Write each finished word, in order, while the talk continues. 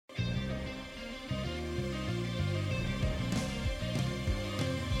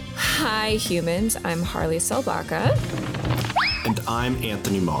Hi, humans. I'm Harley Selbaka. And I'm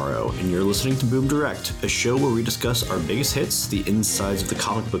Anthony Morrow, and you're listening to Boom Direct, a show where we discuss our biggest hits, the insides of the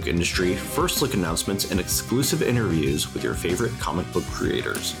comic book industry, first look announcements, and exclusive interviews with your favorite comic book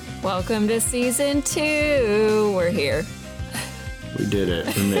creators. Welcome to season 2. We're here. We did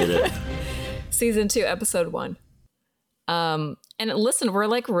it. We made it. Season 2, episode 1. And listen, we're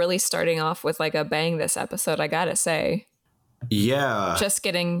like really starting off with like a bang this episode, I gotta say. Yeah. Just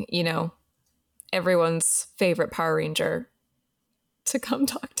getting, everyone's favorite Power Ranger to come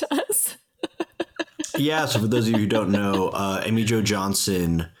talk to us. Yeah, so for those of you who don't know, Amy Jo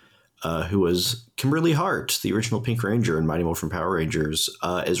Johnson, who was Kimberly Hart, the original Pink Ranger in Mighty Morphin Power Rangers,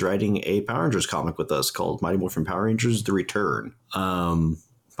 is writing a Power Rangers comic with us called Mighty Morphin Power Rangers: The Return.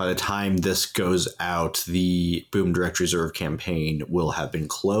 By the time this goes out, the Boom Direct Reserve campaign will have been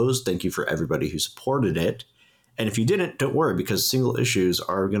closed. Thank you for everybody who supported it. And if you didn't, don't worry, because single issues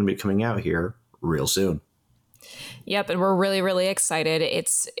are going to be coming out here real soon. Yep, and we're really, really excited.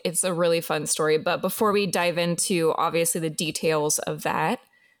 It's a really fun story. But before we dive into, obviously, the details of that,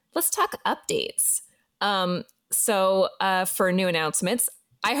 let's talk updates. So for new announcements,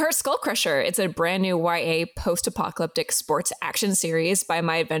 I Heart Skull Crusher. It's a brand new YA post-apocalyptic sports action series by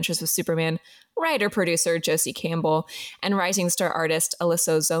My Adventures with Superman writer-producer Josie Campbell and rising star artist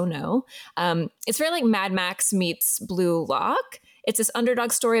Alyssa Zono. It's very like Mad Max meets Blue Lock. It's this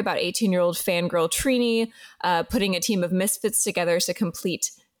underdog story about 18-year-old fangirl Trini putting a team of misfits together to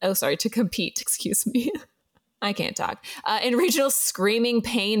compete, excuse me. I can't talk. In regional Screaming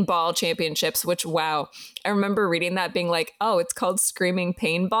Paintball Championships, which, wow. I remember reading that being like, oh, it's called Screaming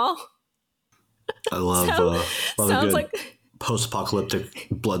Paintball. I love sounds like post-apocalyptic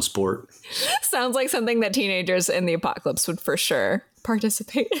blood sport. Sounds like something that teenagers in the apocalypse would for sure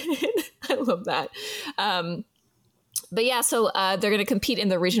participate in. I love that. But yeah, so they're going to compete in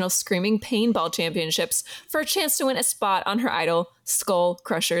the regional Screaming Paintball Championships for a chance to win a spot on her idol Skull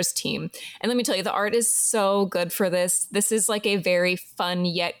Crusher's team. And let me tell you, the art is so good for this. This is like a very fun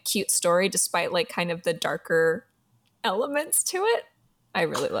yet cute story, despite like kind of the darker elements to it. I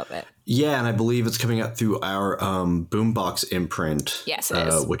really love it. Yeah, and I believe it's coming out through our Boombox imprint. Yes, it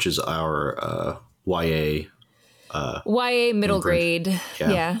is. Which is our YA. YA middle imprint. Grade.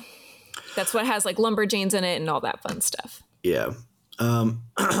 Yeah. That's what has like Lumberjanes in it and all that fun stuff. Yeah.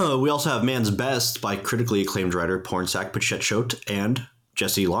 We also have Man's Best by critically acclaimed writer Pornsak Pachetchot and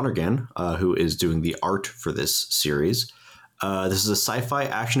Jesse Lonergan, who is doing the art for this series. This is a sci-fi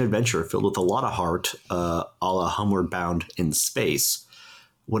action adventure filled with a lot of heart, a la Homeward Bound in space.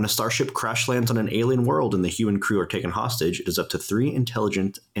 When a starship crash lands on an alien world and the human crew are taken hostage, it is up to 3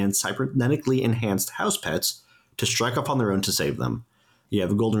 intelligent and cybernetically enhanced house pets to strike off on their own to save them. You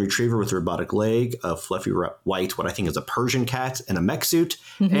have a golden retriever with a robotic leg, a fluffy white, what I think is a Persian cat in a mech suit,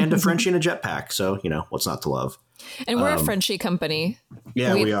 and a Frenchie in a jetpack. So, what's not to love? And we're a Frenchie company.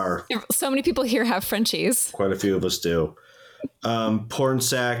 Yeah, we are. So many people here have Frenchies. Quite a few of us do.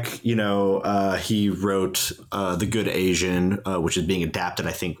 Pornsak, he wrote The Good Asian, which is being adapted,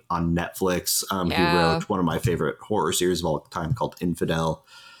 I think, on Netflix. He wrote one of my favorite horror series of all time called Infidel.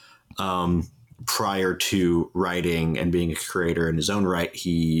 Prior to writing and being a creator in his own right,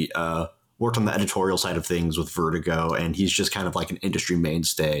 he worked on the editorial side of things with Vertigo, and he's just kind of like an industry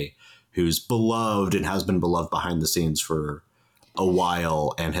mainstay who's beloved and has been beloved behind the scenes for a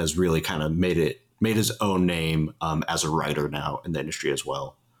while and has really kind of made his own name as a writer now in the industry as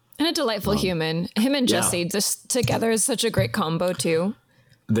well. And a delightful human. Him and Jesse just together is such a great combo too.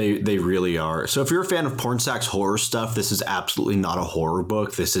 They really are. So if you're a fan of Pornsak's horror stuff, this is absolutely not a horror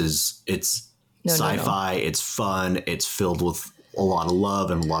book. It's sci-fi. No. It's fun. It's filled with a lot of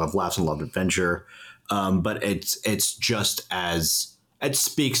love and a lot of laughs and a lot of adventure. But it's just as it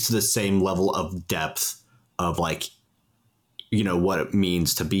speaks to the same level of depth of like, what it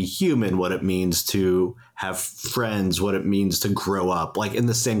means to be human, what it means to have friends, what it means to grow up. Like in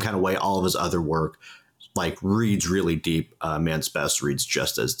the same kind of way, all of his other work like reads really deep. Man's Best reads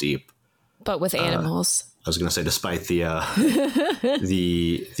just as deep, but with animals. I was going to say, despite the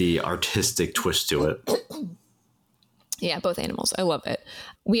the artistic twist to it. Yeah, both animals. I love it.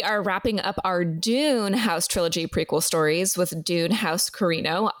 We are wrapping up our Dune House trilogy prequel stories with Dune House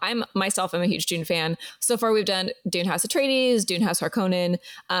Carino. I'm a huge Dune fan. So far, we've done Dune House Atreides, Dune House Harkonnen.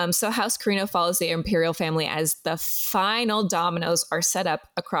 So House Carino follows the Imperial family as the final dominoes are set up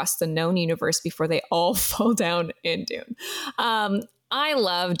across the known universe before they all fall down in Dune. I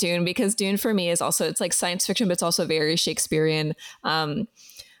love Dune because Dune for me is also, it's like science fiction, but it's also very Shakespearean.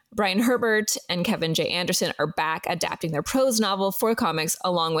 Brian Herbert and Kevin J. Anderson are back adapting their prose novel for comics,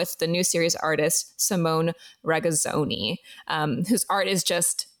 along with the new series artist Simone Ragazzoni, whose art is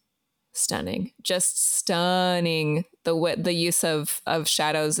just stunning, just stunning. The use of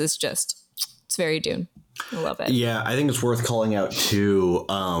shadows is just, it's very Dune. I love it. Yeah, I think it's worth calling out too.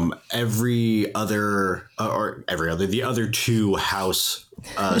 The other two House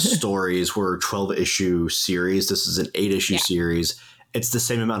stories were 12-issue series. This is an 8-issue series. It's the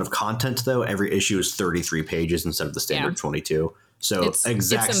same amount of content though. Every issue is 33 pages instead of the standard 22. So it's same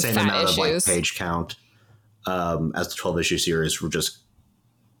amount of like page count as the 12-issue series. We're just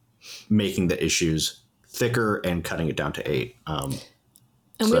making the issues thicker and cutting it down to 8.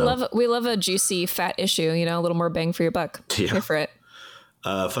 And we love a juicy fat issue, a little more bang for your buck. Yeah. Here for it.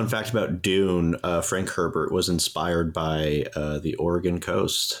 Fun fact about Dune, Frank Herbert was inspired by the Oregon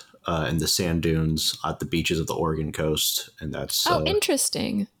coast and the sand dunes at the beaches of the Oregon coast. And that's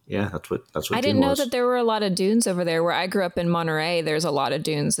interesting. Yeah, that's what I didn't know that there were a lot of dunes over there. Where I grew up in Monterey, there's a lot of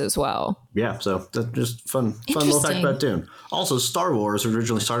dunes as well. Yeah, so that's just fun little fact about Dune. Also, Star Wars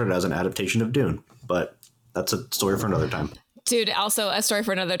originally started as an adaptation of Dune, but that's a story for another time. Dude, also a story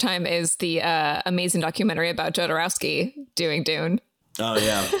for another time is the amazing documentary about Jodorowsky doing Dune. Oh,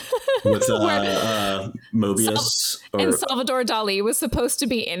 yeah. With Mobius. And Salvador Dali was supposed to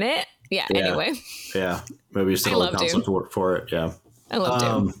be in it. Yeah, anyway. Yeah, Mobius did all the concept for it. Yeah. I love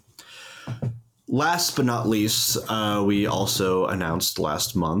Dune. Last but not least, we also announced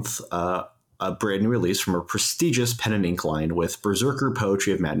last month a brand new release from a prestigious pen and ink line with Berserker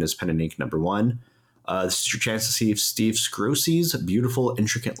Poetry of Madness Pen and Ink #1. This is your chance to see Steve Scroce's beautiful,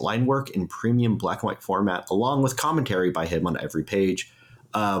 intricate line work in premium black and white format, along with commentary by him on every page.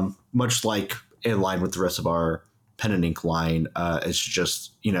 Much like in line with the rest of our pen and ink line, it's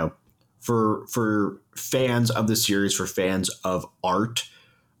just, for fans of the series, for fans of art,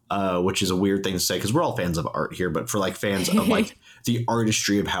 which is a weird thing to say because we're all fans of art here, but for like fans of like the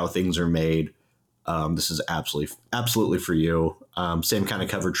artistry of how things are made, this is absolutely for you. Same kind of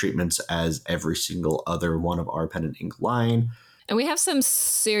cover treatments as every single other one of our pen and ink line. And we have some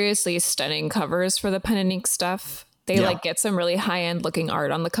seriously stunning covers for the pen and ink stuff. They get some really high end looking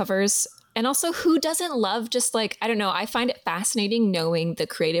art on the covers. And also, who doesn't love just I don't know, I find it fascinating knowing the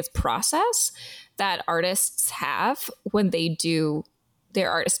creative process that artists have when they do their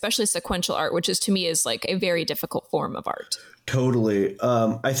art, especially sequential art, which is to me is like a very difficult form of art. Totally.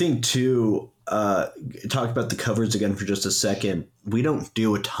 I think too, talk about the covers again for just a second. We don't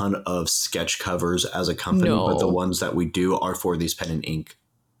do a ton of sketch covers as a company, but the ones that we do are for these pen and ink.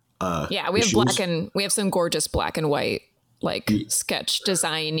 We have we have some gorgeous black and white, sketch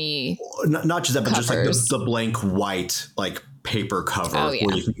designy. Not just that, but covers. Just like the blank white, paper cover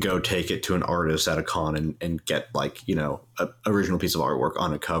where you can go take it to an artist at a con and get a original piece of artwork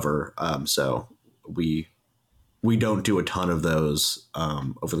on a cover. So we don't do a ton of those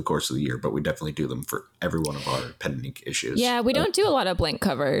over the course of the year, but we definitely do them for every one of our pen and ink issues. Yeah, we don't do a lot of blank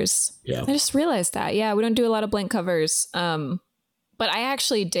covers. Yeah. I just realized that. Yeah, we don't do a lot of blank covers. But I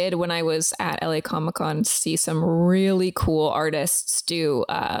actually did, when I was at LA Comic-Con, see some really cool artists do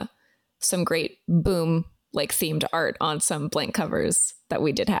some great boom themed art on some blank covers that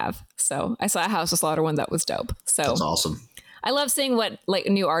we did have. So I saw a House of Slaughter one that was dope. So that's awesome. I love seeing what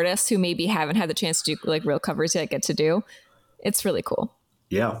new artists who maybe haven't had the chance to do real covers yet get to do. It's really cool.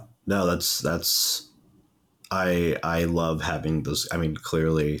 Yeah, no, that's I love having those. I mean,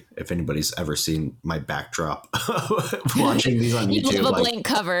 clearly, if anybody's ever seen my backdrop watching these on YouTube, you love a blank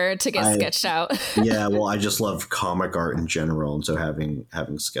cover to get sketched out. Yeah, well, I just love comic art in general, and so having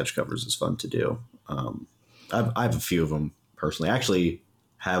sketch covers is fun to do. I have a few of them personally. I actually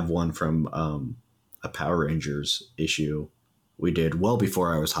have one from a Power Rangers issue we did well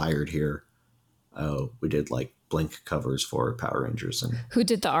before I was hired here. We did blank covers for Power Rangers. And who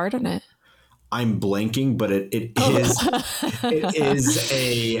did the art on it? I'm blanking, but it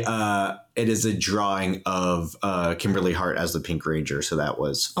is a drawing of Kimberly Hart as the Pink Ranger. So that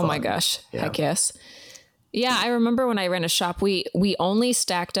was fun. Oh my gosh. Yeah. Heck yes. Yeah, I remember when I ran a shop, we only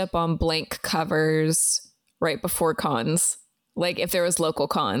stacked up on blank covers right before cons, if there was local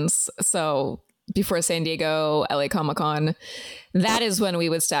cons. So before San Diego, LA Comic-Con, that is when we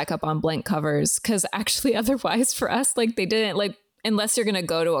would stack up on blank covers. Because actually, otherwise for us, they didn't unless you're going to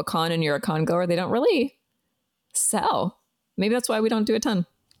go to a con and you're a con goer, they don't really sell. Maybe that's why we don't do a ton.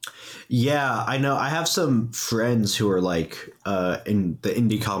 Yeah, I know. I have some friends who are in the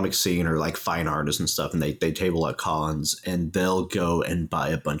indie comic scene or fine artists and stuff, and they table at cons, and they'll go and buy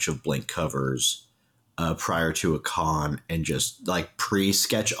a bunch of blank covers prior to a con and just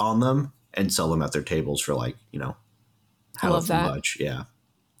pre-sketch on them and sell them at their tables for I love that. Much. Yeah.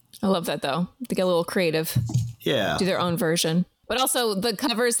 I love that though. They get a little creative. Yeah. Do their own version. But also the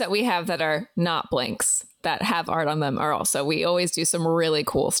covers that we have that are not blanks. that have art on them are also, we always do some really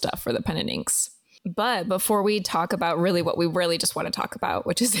cool stuff for the pen and inks. But before we talk about really what we really just want to talk about,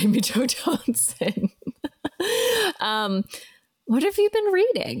 which is Amy Jo Johnson, what have you been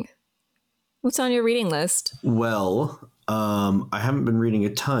reading? What's on your reading list? Well, I haven't been reading a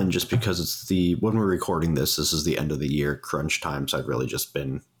ton just because when we're recording this is the end of the year crunch time. So I've really just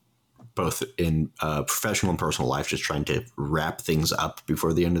been both in professional and personal life, just trying to wrap things up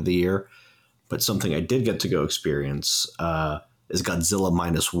before the end of the year. But something I did get to go experience is Godzilla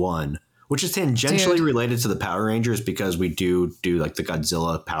 -1, which is tangentially related to the Power Rangers because we do like the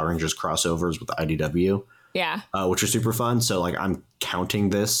Godzilla Power Rangers crossovers with the IDW. Yeah. Which are super fun. So like I'm counting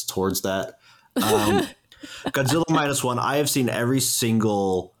this towards that. Godzilla -1. I have seen every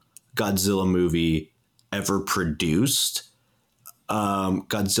single Godzilla movie ever produced.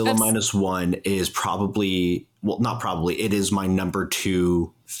 Godzilla -1 is probably, well, not probably, it is my number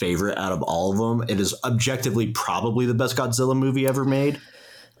 2 favorite out of all of them. It is objectively probably the best Godzilla movie ever made.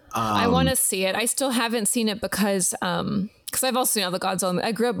 I want to see it. I still haven't seen it because I've also seen all the Godzilla.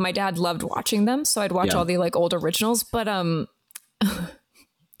 I grew up, my dad loved watching them, so I'd watch all the like old originals. But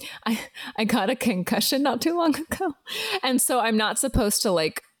I got a concussion not too long ago, and so I'm not supposed to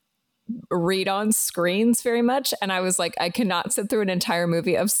like read on screens very much. And I was like, I cannot sit through an entire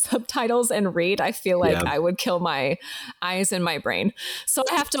movie of subtitles and read. I feel like I would kill my eyes and my brain. So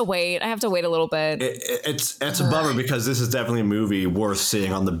I have to wait. I have to wait a little bit. It's a bummer because this is definitely a movie worth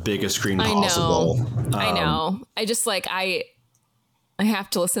seeing on the biggest screen possible. I know. I just like, I have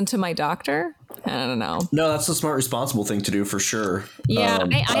to listen to my doctor. I don't know. No, that's the smart, responsible thing to do for sure. Yeah,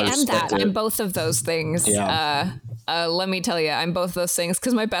 I am that. I'm both of those things. Yeah. Let me tell you, I'm both those things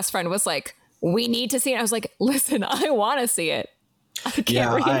because my best friend was like, we need to see it. I was like, listen, I want to see it. I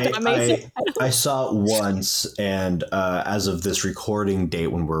can't read I saw it once, and as of this recording date,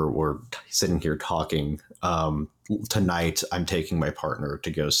 when we're sitting here talking, tonight, I'm taking my partner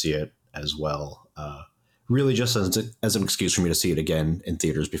to go see it as well. Really just as an excuse for me to see it again in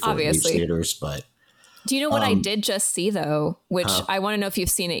theaters before it leaves theaters. But do you know what I did just see though, which I want to know if you've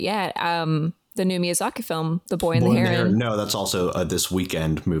seen it yet? The new Miyazaki film, The Boy and the Heron. No, that's also this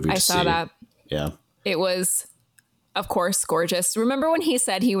weekend movie. I saw that. Yeah. It was, of course, gorgeous. Remember when he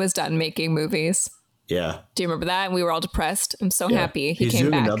said he was done making movies? Yeah. Do you remember that? And we were all depressed. I'm so happy he came back. He's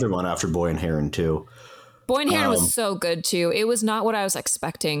doing another one after Boy and Heron too. Boy and Heron was so good too. It was not what I was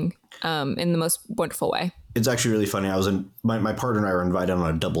expecting in the most wonderful way. It's actually really funny. I was my partner and I were invited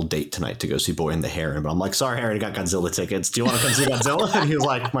on a double date tonight to go see Boy and the Heron. But I'm like, sorry, I already got Godzilla tickets. Do you want to come see Godzilla? And he was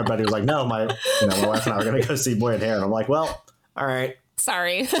like, my buddy was like, no, my wife and I are going to go see Boy and Heron. I'm like, well, all right.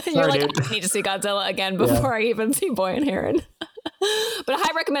 Sorry. You're like, dude. I need to see Godzilla again before I even see Boy and Heron. But I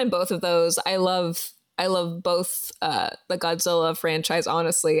recommend both of those. I love both the Godzilla franchise,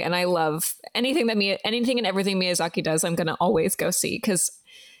 honestly. And I love anything and everything Miyazaki does, I'm going to always go see because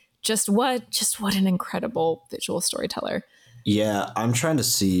just what an incredible visual storyteller. Yeah, I'm trying to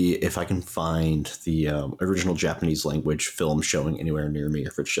see if I can find the original Japanese language film showing anywhere near me,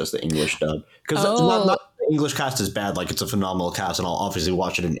 if it's just the English dub. Because not the English cast is bad. Like, it's a phenomenal cast, and I'll obviously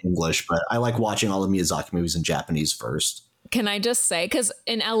watch it in English. But I like watching all the Miyazaki movies in Japanese first. Can I just say, because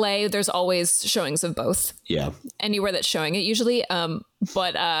in LA, there's always showings of both. Yeah. Anywhere that's showing it usually.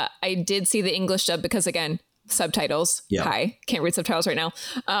 But I did see the English dub because, again, subtitles. Yeah. Hi, can't read subtitles right now.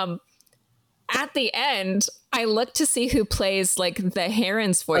 At the end, I looked to see who plays like the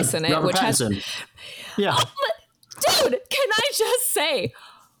Heron's voice in it, Robert which Pattinson. Dude, can I just say,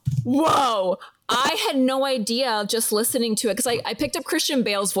 whoa, I had no idea just listening to it because I picked up Christian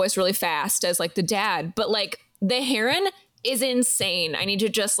Bale's voice really fast as like the dad, but like the Heron is insane. I need to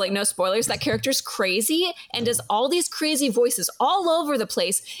just like, no spoilers, that character's crazy and does all these crazy voices all over the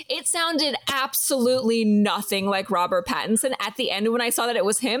place. It sounded absolutely nothing like Robert Pattinson. At the end, when I saw that it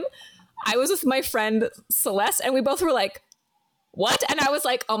was him, I was with my friend Celeste and we both were like, what? And I was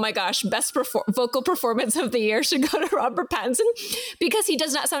like, oh my gosh, best vocal performance of the year should go to Robert Pattinson because he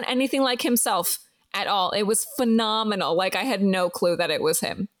does not sound anything like himself at all. It was phenomenal. Like I had no clue that it was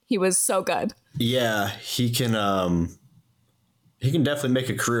him. He was so good. Yeah, he can definitely make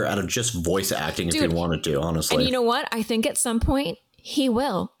a career out of just voice acting if he wanted to, honestly. And you know what? I think at some point he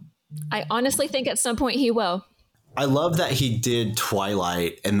will. I honestly think at some point he will. I love that he did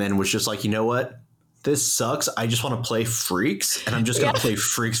Twilight and then was just like, you know what? This sucks. I just want to play freaks, and I'm just going to play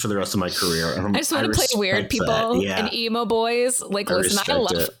freaks for the rest of my career. And I just want to play weird people and emo boys. Like, listen,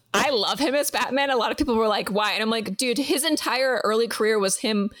 I love him as Batman. A lot of people were like, why? And I'm like, dude, his entire early career was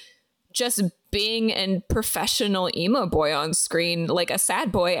him just being a professional emo boy on screen, like a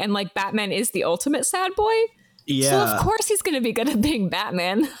sad boy. And like Batman is the ultimate sad boy. Yeah. So of course he's going to be good at being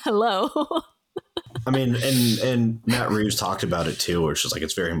Batman. Hello. I mean, and Matt Reeves talked about it too, where it's just like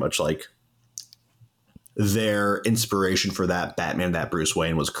it's very much like their inspiration for that Batman, that Bruce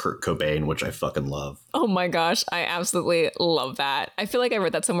Wayne was Kurt Cobain, which I fucking love. Oh my gosh, I absolutely love that. I feel like I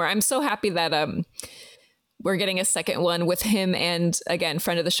read that somewhere. I'm so happy that we're getting a second one with him and, again,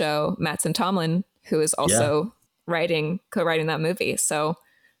 friend of the show, Mattson Tomlin, who is also co-writing that movie. So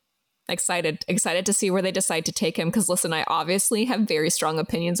excited to see where they decide to take him. Because listen, I obviously have very strong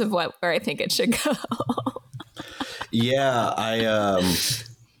opinions of where I think it should go. Yeah,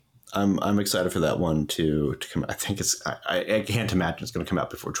 I'm excited for that one to come. I think I can't imagine it's going to come out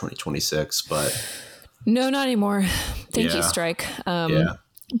before 2026, but no, not anymore. Thank you, Strike. Yeah.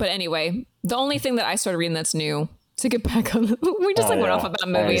 But anyway, the only thing that I started reading that's new, to get back on, we just went off about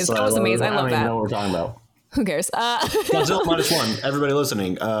movies. That was amazing. I love that. I don't know what we're talking about. Who cares? Godzilla -1. Everybody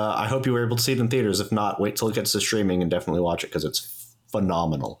listening, I hope you were able to see it in theaters. If not, wait till it gets to streaming and definitely watch it because it's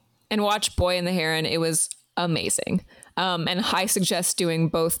phenomenal. And watch Boy and the Heron. It was amazing. And I suggest doing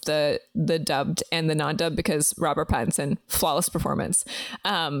both the dubbed and the non-dubbed because Robert Pattinson, flawless performance.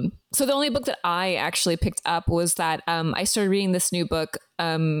 So the only book that I actually picked up was that I started reading this new book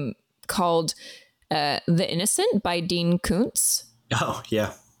called The Innocent by Dean Koontz. Oh,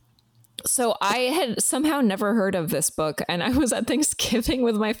 yeah. So I had somehow never heard of this book, and I was at Thanksgiving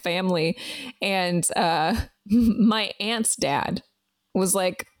with my family, and my aunt's dad was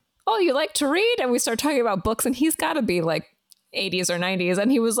like, "Oh, you like to read?" And we started talking about books, and he's got to be like 80s or 90s.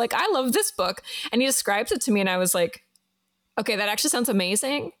 And he was like, "I love this book." And he describes it to me, and I was like, okay, that actually sounds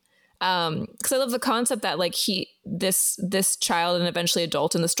amazing. Because I love the concept that like this child and eventually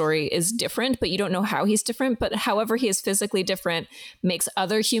adult in the story is different, but you don't know how he's different. But however he is physically different makes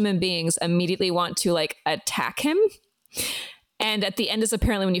other human beings immediately want to like attack him. And at the end is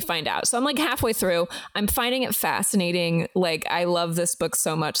apparently when you find out. So I'm like halfway through. I'm finding it fascinating. Like I love this book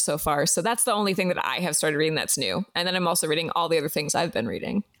so much so far. So that's the only thing that I have started reading that's new. And then I'm also reading all the other things I've been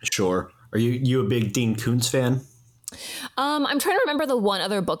reading. Sure. Are you a big Dean Koontz fan? I'm trying to remember the one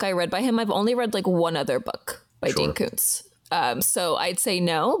other book I read by him. I've only read like one other book by Dean Koontz. So I'd say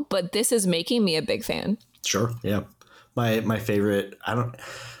no, but this is making me a big fan. Sure. Yeah. My favorite,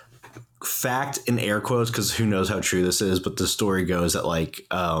 fact in air quotes, because who knows how true this is, but the story goes that like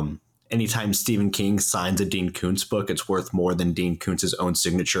anytime Stephen King signs a Dean Koontz book, it's worth more than Dean Koontz's own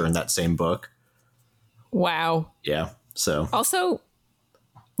signature in that same book. Wow. Yeah. So also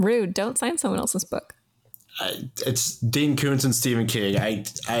rude. Don't sign someone else's book. It's Dean Koontz and Stephen King.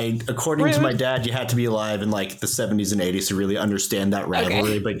 I according to my dad, you had to be alive in like the 70s and 80s to really understand that rivalry.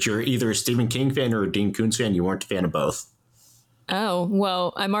 Okay. But you're either a Stephen King fan or a Dean Koontz fan. You weren't a fan of both. Oh,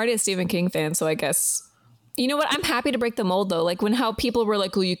 well, I'm already a Stephen King fan, so I guess, you know what? I'm happy to break the mold, though. Like when how people were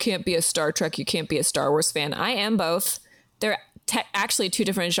like, well, you can't be a Star Trek, you can't be a Star Wars fan. I am both. They're actually two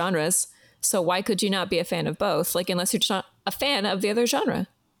different genres. So why could you not be a fan of both? Like, unless you're not a fan of the other genre.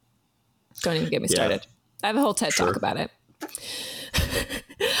 Don't even get me started. I have a whole TED talk about it.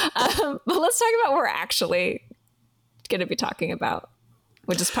 But let's talk about what we're actually going to be talking about,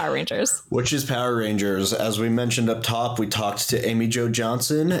 which is Power Rangers. As we mentioned up top, we talked to Amy Jo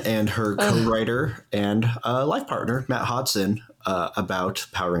Johnson and her co-writer and life partner, Matt Hotson, about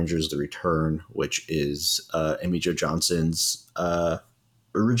Power Rangers The Return, which is Amy Jo Johnson's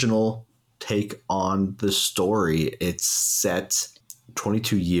original take on the story. It's set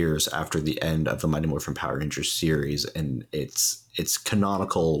 22 years after the end of the Mighty Morphin Power Rangers series, and it's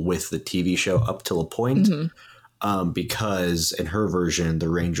canonical with the TV show up till a point. Mm-hmm. Because in her version, the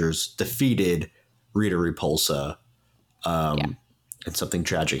Rangers defeated Rita Repulsa, and something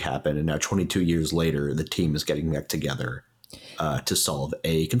tragic happened. And now 22 years later, the team is getting back together to solve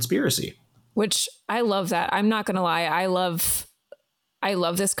a conspiracy. Which I love that. I'm not going to lie. I love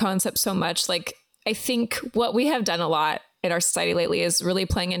this concept so much. Like, I think what we have done a lot in our society lately is really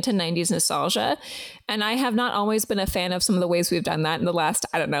playing into 90s nostalgia. And I have not always been a fan of some of the ways we've done that in the last,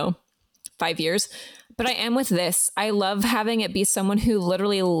 5 years. But I am with this. I love having it be someone who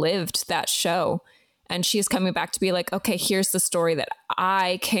literally lived that show. And she's coming back to be like, okay, here's the story that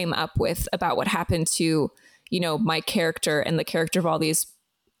I came up with about what happened to, my character and the character of all these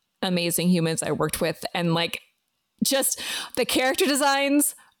amazing humans I worked with. And like, just the character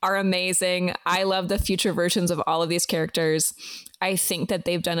designs are amazing. I love the future versions of all of these characters. I think that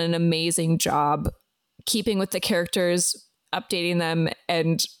they've done an amazing job keeping with the characters, updating them.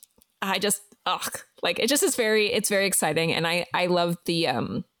 And I just, it just is it's very exciting. And I love the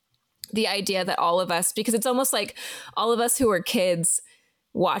idea that all of us, because it's almost like all of us who were kids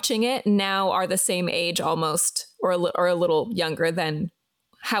watching it now are the same age almost, or a little younger than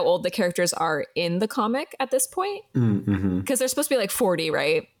how old the characters are in the comic at this point. Because they're supposed to be like 40,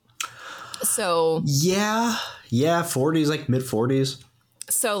 right? So yeah, 40s, like mid 40s.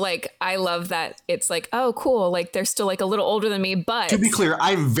 So like, I love that it's like, oh, cool. Like they're still like a little older than me, but to be clear,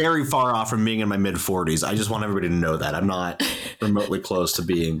 I'm very far off from being in my mid 40s. I just want everybody to know that I'm not remotely close to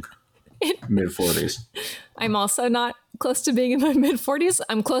being mid 40s. I'm also not close to being in my mid 40s.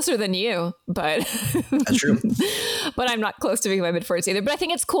 I'm closer than you, but That's true. but I'm not close to being in my mid 40s either. But I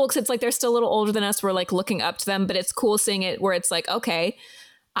think it's cool because it's like they're still a little older than us. We're like looking up to them, but it's cool seeing it where it's like, okay,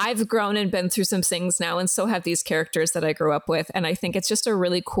 I've grown and been through some things now, and so have these characters that I grew up with. And I think it's just a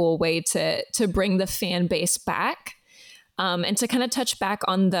really cool way to bring the fan base back, and to kind of touch back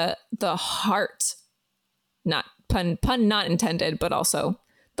on the heart, not pun not intended, but also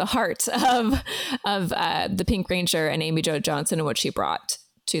the heart of the Pink Ranger and Amy Jo Johnson and what she brought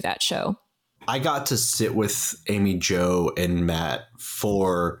to that show. I got to sit with Amy Jo and Matt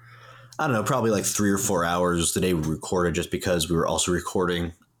for, I don't know, probably like 3 or 4 hours the day we recorded, just because we were also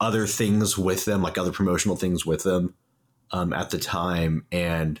recording other things with them, like other promotional things with them at the time.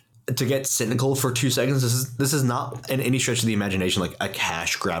 And to get cynical for 2 seconds, this is not in any stretch of the imagination like a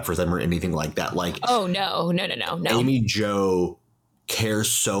cash grab for them or anything like that. Like, oh no. Amy Jo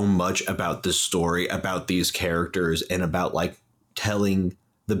cares so much about this story, about these characters, and about like telling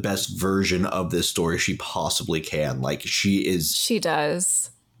the best version of this story she possibly can. Like she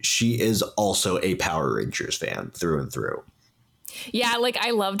does. She is also a Power Rangers fan through and through. Yeah, like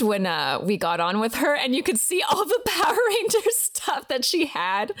I loved when we got on with her and you could see all the Power Rangers stuff that she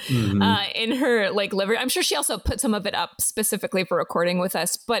had in her like library. I'm sure she also put some of it up specifically for recording with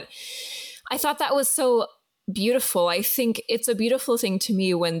us, but I thought that was so beautiful. I think it's a beautiful thing to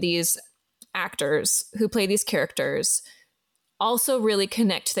me when these actors who play these characters also really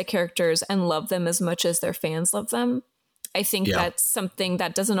connect to the characters and love them as much as their fans love them. I think that's something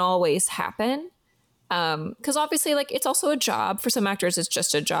that doesn't always happen. Because obviously, like, it's also a job. For some actors, it's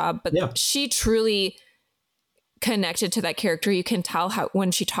just a job. But she truly connected to that character. You can tell how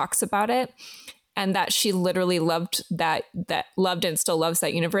when she talks about it, and that she literally loved that loved and still loves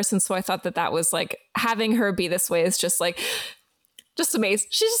that universe. And so I thought that was like, having her be this way is just like, just amazing.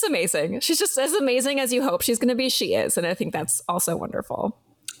 She's just amazing. She's just as amazing as you hope she's going to be. She is. And I think that's also wonderful.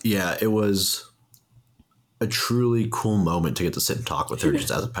 Yeah, it was a truly cool moment to get to sit and talk with her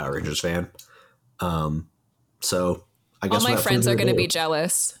just as a Power Rangers fan. So I guess all my friends are going to be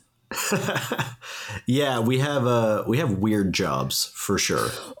jealous. Yeah, we have weird jobs for sure.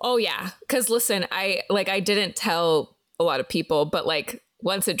 Oh yeah, because listen, I didn't tell a lot of people, but like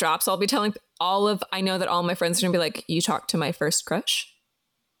once it drops, I'll be telling I know that all my friends are gonna be like, "You talked to my first crush,"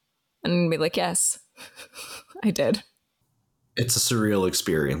 and I'm gonna be like, "Yes, I did." It's a surreal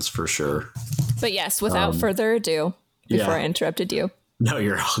experience for sure. But yes, without further ado, before I interrupted you. No,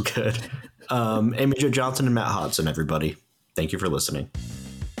 you're all good. Amy Jo Johnson and Matt Hotson, everybody. Thank you for listening.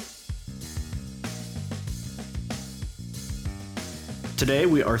 Today,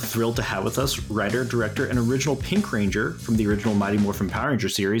 we are thrilled to have with us writer, director, and original Pink Ranger from the original Mighty Morphin Power Ranger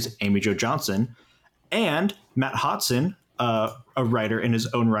series, Amy Jo Johnson, and Matt Hotson, a writer in his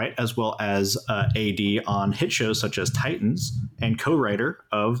own right, as well as AD on hit shows such as Titans, and co-writer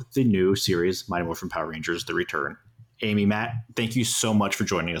of the new series, Mighty Morphin Power Rangers, The Return. Amy, Matt, thank you so much for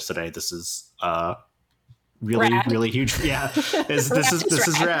joining us today. This is really huge. Yeah, this is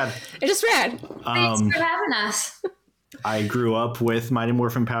rad. It's just rad. Thanks for having us. I grew up with Mighty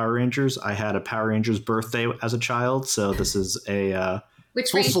Morphin Power Rangers. I had a Power Rangers birthday as a child, so this is a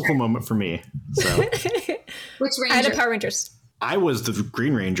full circle moment for me. So, which Ranger? I had a Power Rangers. I was the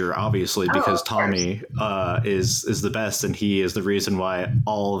Green Ranger, obviously, because Tommy is the best, and he is the reason why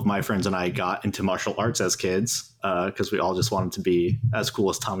all of my friends and I got into martial arts as kids, because we all just wanted to be as cool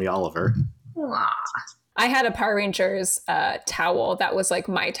as Tommy Oliver. Aww. I had a Power Rangers towel that was like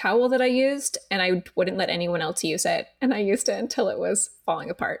my towel that I used, and I wouldn't let anyone else use it, and I used it until it was falling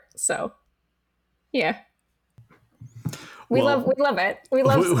apart. So, yeah. We love it. We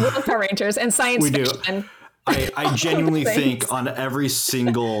love Power Rangers and science fiction. I genuinely think on every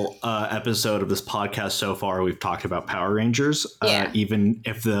single episode of this podcast so far, we've talked about Power Rangers. Even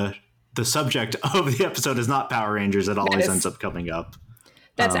if the subject of the episode is not Power Rangers, it always ends up coming up.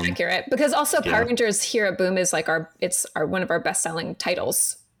 That's accurate, because also Power Rangers here at Boom is like one of our best-selling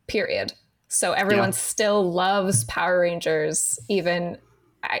titles, period. So everyone still loves Power Rangers, even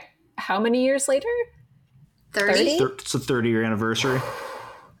how many years later? 30? It's a 30-year anniversary.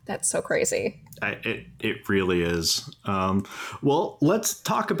 That's so crazy. It really is. Well, let's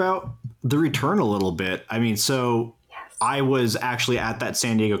talk about The Return a little bit. I mean, so I was actually at that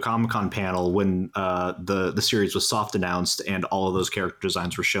San Diego Comic-Con panel when the series was soft announced and all of those character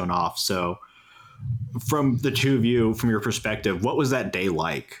designs were shown off. So from the two of you, from your perspective, what was that day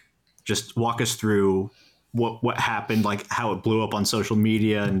like? just walk us through what happened, like how it blew up on social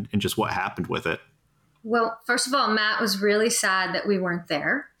media and just what happened with it. Well, first of all, Matt was really sad that we weren't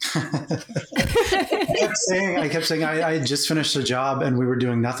there. I kept saying I had just finished a job and we were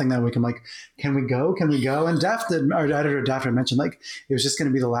doing nothing that week. I'm like, can we go? Can we go? And our editor Daphne mentioned like it was just going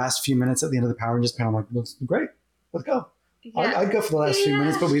to be the last few minutes at the end of the Power Rangers panel. I'm like, looks great. Let's go. Yeah. I'd go for the last few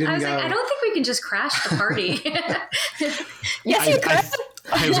minutes, but we didn't go. Like, I don't think we can just crash the party. Yes, you could.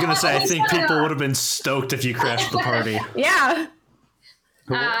 I was going to say, I think people would have been stoked if you crashed the party. Yeah.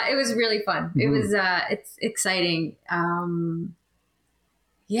 It was really fun. It was, it's exciting.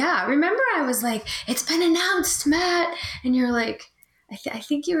 Yeah. Remember I was like, it's been announced, Matt. And you're like, I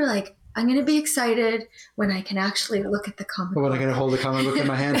think you were like, I'm going to be excited when I can actually look at the comic book. When I can hold the comic book in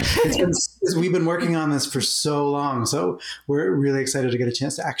my hand. We've been working on this for so long. So we're really excited to get a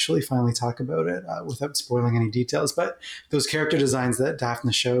chance to actually finally talk about it without spoiling any details. But those character designs that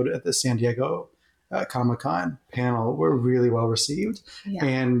Daphne showed at the San Diego Comic-Con panel were really well received. Yeah.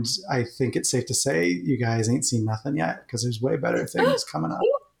 And I think it's safe to say you guys ain't seen nothing yet because there's way better things coming up.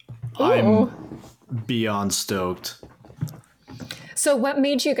 I'm beyond stoked. So what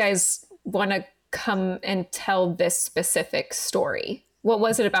made you guys want to come and tell this specific story? What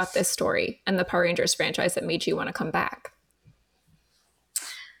was it about this story and the Power Rangers franchise that made you want to come back?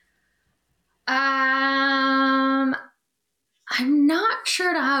 I'm not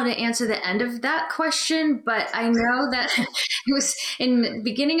sure how to answer the end of that question, but I know that it was in the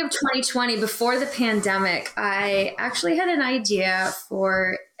beginning of 2020, before the pandemic, I actually had an idea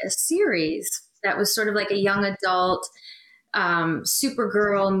for a series that was sort of like a young adult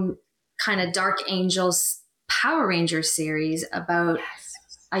Supergirl kind of Dark Angels Power Ranger series about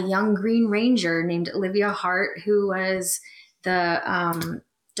a young Green Ranger named Olivia Hart, who was the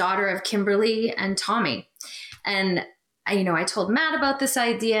daughter of Kimberly and Tommy. And I told Matt about this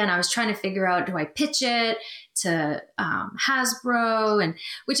idea and I was trying to figure out, do I pitch it to Hasbro, and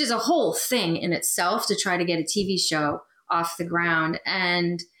which is a whole thing in itself to try to get a TV show off the ground.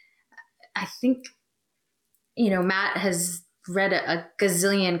 And I think Matt has read a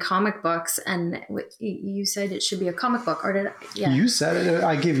gazillion comic books, and you said it should be a comic book, or did I? Yeah. You said it.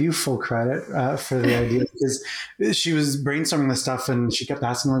 I give you full credit for the idea because she was brainstorming this stuff, and she kept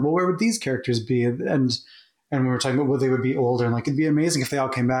asking, like, "Well, where would these characters be?" And we were talking about, well, they would be older, and like it'd be amazing if they all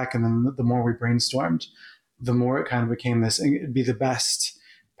came back. And then the more we brainstormed, the more it kind of became this. It'd be the best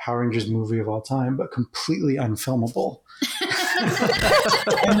Power Rangers movie of all time, but completely unfilmable.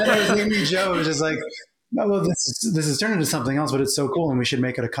 And then it was Amy Jo was just like, no, well, this has turned into something else, but it's so cool, and we should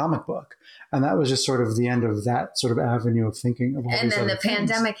make it a comic book. And that was just sort of the end of that sort of avenue of thinking of all and these then other the things.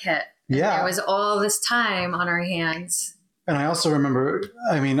 Pandemic hit. And there was all this time on our hands. And I also remember,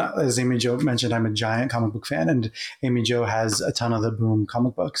 as Amy Jo mentioned, I'm a giant comic book fan, and Amy Jo has a ton of the Boom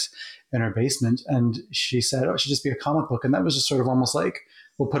comic books in her basement. And she said, oh, it should just be a comic book. And that was just sort of almost like,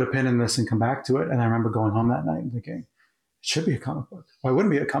 we'll put a pin in this and come back to it. And I remember going home that night and thinking, it should be a comic book. Why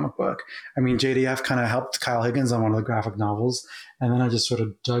wouldn't it be a comic book? I mean, JDF kind of helped Kyle Higgins on one of the graphic novels. And then I just sort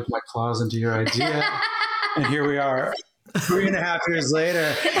of dug my claws into your idea. And here we are 3.5 years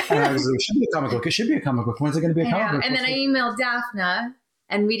later. And I was like, it should be a comic book. It should be a comic book. When's it going to be a comic book? And then I emailed Daphne,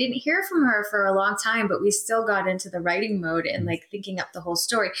 and we didn't hear from her for a long time, but we still got into the writing mode and like thinking up the whole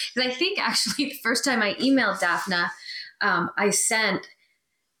story. Because I think actually the first time I emailed Daphne, I sent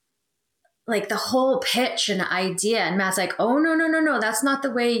like the whole pitch and idea, and Matt's like, oh, no, that's not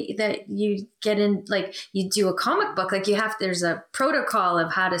the way that you get in, like you do a comic book, like there's a protocol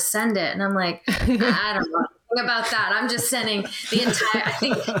of how to send it. And I'm like, I don't know about that. I'm just sending I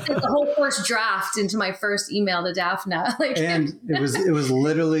think the whole first draft into my first email to Daphne. And it was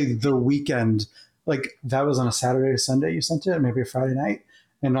literally the weekend, like that was on a Saturday or Sunday you sent it, maybe a Friday night.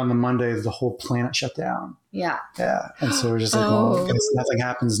 And on the Monday, the whole planet shut down. Yeah. Yeah. And so we're just like, well, I guess nothing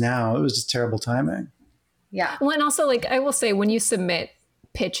happens now. It was just terrible timing. Yeah. Well, and also, like, I will say, when you submit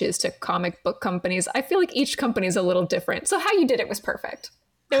pitches to comic book companies, I feel like each company is a little different. So how you did it was perfect.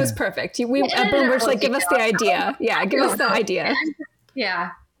 It was perfect. Boom, we're just like, give us the idea. Yeah, give us the idea.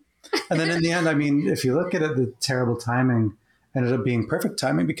 Yeah. And then in the end, I mean, if you look at it, the terrible timing ended up being perfect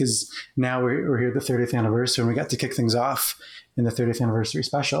timing, because now we're here at the 30th anniversary, and we got to kick things off in the 30th anniversary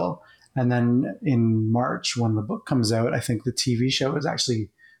special. And then in March, when the book comes out, I think the TV show is actually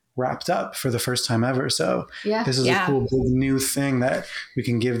wrapped up for the first time ever. So this is a cool big new thing that we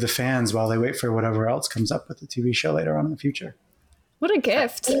can give the fans while they wait for whatever else comes up with the TV show later on in the future. What a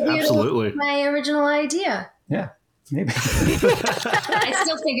gift. Absolutely. My original idea. Yeah, maybe. I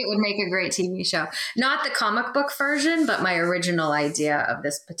still think it would make a great TV show. Not the comic book version, but my original idea of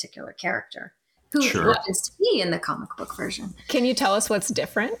this particular character, who happens to be in the comic book version. Can you tell us what's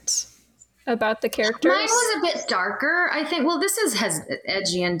different? about the characters? Mine was a bit darker, I think. Well, has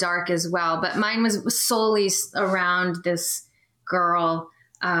edgy and dark as well, but mine was solely around this girl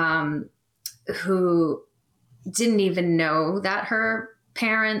who didn't even know that her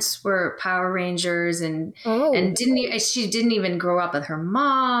parents were Power Rangers, and she didn't even grow up with her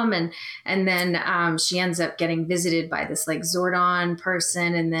mom, and then she ends up getting visited by this like Zordon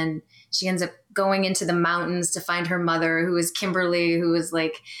person, and then she ends up going into the mountains to find her mother, who is Kimberly, who is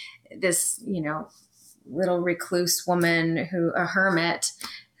like this, you know, little recluse woman, a hermit,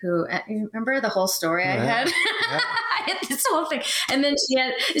 who, you remember the whole story I had? Yeah. I had this whole thing. And then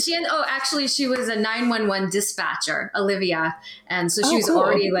she was a 911 dispatcher, Olivia. And so she was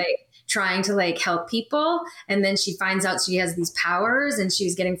already like trying to like help people. And then she finds out she has these powers, and she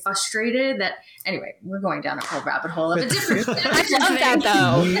was getting frustrated anyway, we're going down a whole rabbit hole of a different I love that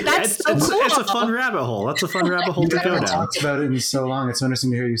though. That's so cool. It's a fun rabbit hole. That's a fun rabbit hole to go down. Talked about it in so long. It's so interesting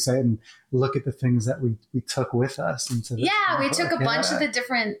to hear you say it and look at the things that we took with us into this. Yeah, we took a bunch of the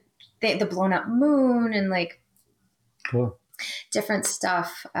different, the blown up moon and like cool. different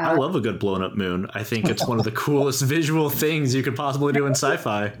stuff. I love a good blown up moon. I think it's one of the coolest visual things you could possibly do in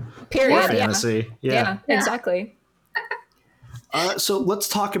sci-fi. Period. Or fantasy. Yeah, exactly. So let's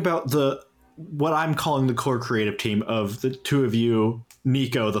talk about what I'm calling the core creative team of the two of you,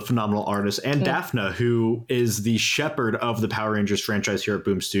 Nico, the phenomenal artist, and Daphne, who is the shepherd of the Power Rangers franchise here at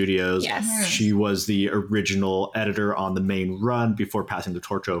Boom Studios. Yes. She was the original editor on the main run before passing the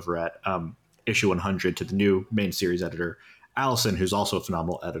torch over at issue 100 to the new main series editor, Allison, who's also a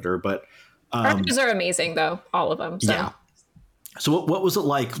phenomenal editor. But artists are amazing, though, all of them. So. Yeah. So what was it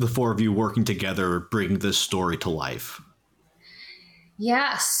like, the four of you working together, bringing this story to life?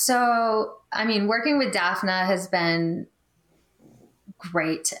 Yeah. So, I mean, working with Daphne has been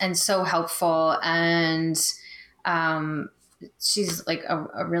great and so helpful. And she's like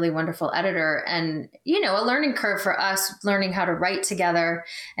a really wonderful editor, and, you know, a learning curve for us, learning how to write together,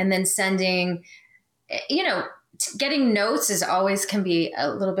 and then sending, you know, getting notes can be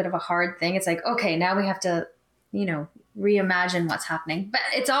a little bit of a hard thing. It's like, okay, now we have to, you know, reimagine what's happening, but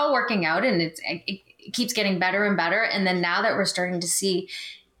it's all working out, and it keeps getting better and better. And then now that we're starting to see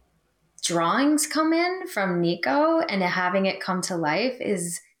drawings come in from Nico and having it come to life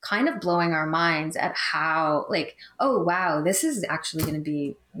is kind of blowing our minds at how, like, oh, wow, this is actually going to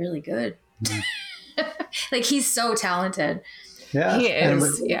be really good. Like, he's so talented. Yeah, he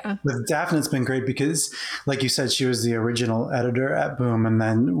is. With Daphne, it's been great because, like you said, she was the original editor at Boom, and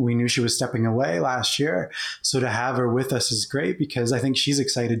then we knew she was stepping away last year. So to have her with us is great because I think she's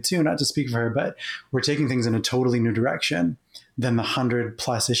excited too. Not to speak for her, but we're taking things in a totally new direction than the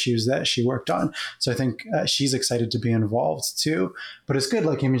 100+ issues that she worked on. So I think she's excited to be involved too. But it's good,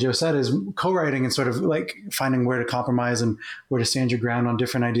 like Amy Jo said, is co-writing and sort of like finding where to compromise and where to stand your ground on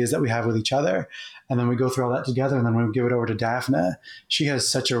different ideas that we have with each other. And then we go through all that together. And then when we give it over to Daphne, she has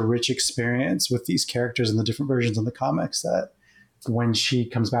such a rich experience with these characters and the different versions in the comics that when she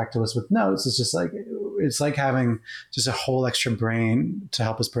comes back to us with notes, it's like having just a whole extra brain to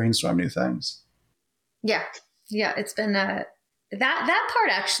help us brainstorm new things. Yeah. Yeah. It's been that part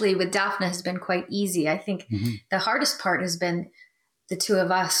actually with Daphne has been quite easy. I think the hardest part has been the two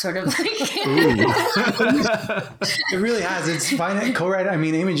of us sort of like. It really has. It's fine. Co-writer. I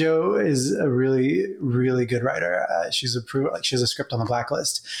mean, Amy Jo is a really, really good writer. She has a script on the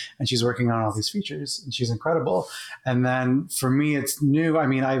blacklist, and she's working on all these features, and she's incredible. And then for me, it's new. I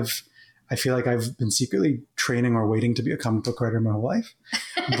mean, I feel like I've been secretly training or waiting to be a comic book writer my whole life.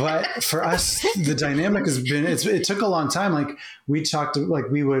 But for us, the dynamic has been, it took a long time. Like we talked, like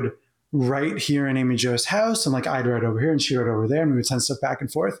we would write here in Amy Jo's house, and like I'd write over here and she wrote over there, and we would send stuff back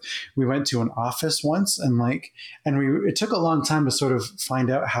and forth. We went to an office once, and it took a long time to sort of find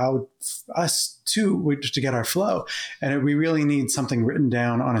out how us two to get our flow. And we really need something written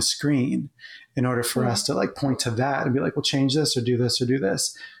down on a screen in order for us to like point to that and be like, well, change this or do this or do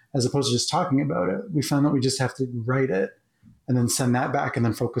this. As opposed to just talking about it. We found that we just have to write it and then send that back and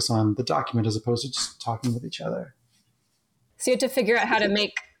then focus on the document as opposed to just talking with each other. So you had to figure out how to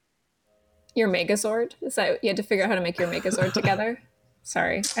make your Megazord? Is that you had to figure out how to make your Megazord together?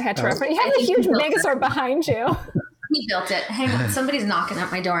 Sorry, I had to reference. You have a huge Megazord behind you. He built it. Hang on, somebody's knocking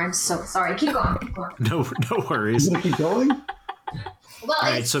at my door. I'm so sorry. Keep going. Keep going. No worries. Keep going? Well, all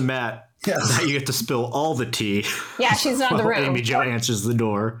right, so Matt, yes. Now you get to spill all the tea. Yeah, she's not in the room. Amy Jo answers the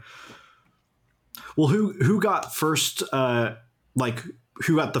door. Well, who got first?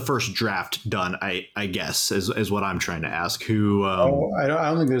 Who got the first draft done? I guess is what I'm trying to ask. Who? I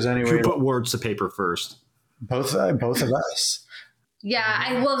don't think there's any way. Who put words to paper first? Both of us.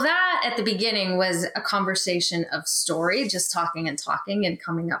 Yeah, well, that at the beginning was a conversation of story, just talking and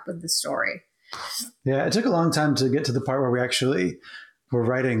coming up with the story. Yeah, it took a long time to get to the part where we actually were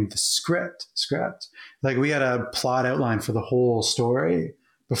writing the script. Like we had a plot outline for the whole story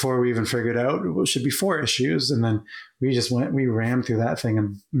before we even figured out it should be 4 issues. And then we rammed through that thing a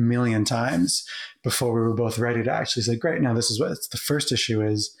million times before we were both ready to actually say, great, now this is what the first issue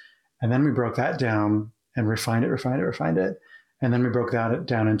is. And then we broke that down and refined it. And then we broke that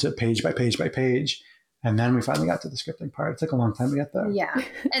down into page by page by page. And then we finally got to the scripting part. It took a long time to get there. Yeah.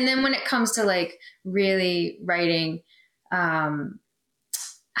 And then when it comes to like really writing how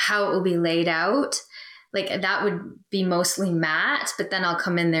it will be laid out, like that would be mostly Matt, but then I'll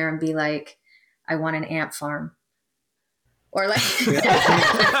come in there and be like, I want an ant farm. Or like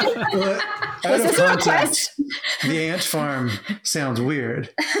out of context, the ant farm sounds weird.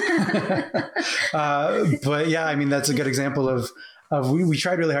 But yeah, I mean, that's a good example of we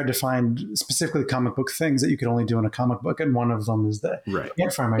tried really hard to find specifically comic book things that you could only do in a comic book. And one of them is the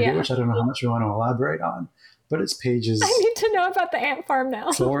ant farm idea, which I don't know how much we want to elaborate on, but it's pages. I need to know about the ant farm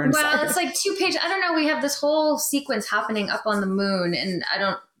now. Well, it's like 2 pages. I don't know. We have this whole sequence happening up on the moon, and I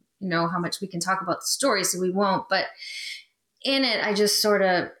don't know how much we can talk about the story, so we won't. But in it, I just sort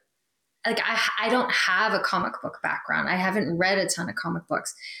of like, I don't have a comic book background. I haven't read a ton of comic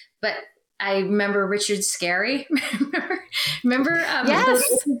books, but I remember Richard Scarry. remember yes.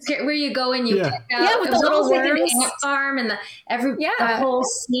 Where you go and you pick out with the little worms. Ant farm and the whole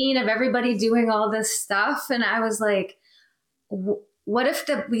scene of everybody doing all this stuff. And I was like, what if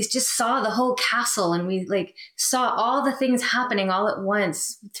we just saw the whole castle and we like saw all the things happening all at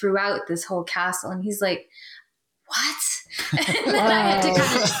once throughout this whole castle? And he's like, what? And then I had to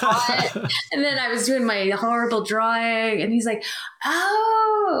kind of draw it. And then I was doing my horrible drawing. And he's like,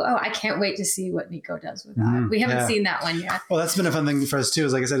 oh, I can't wait to see what Nico does with that. We haven't seen that one yet. Well, that's been a fun thing for us too,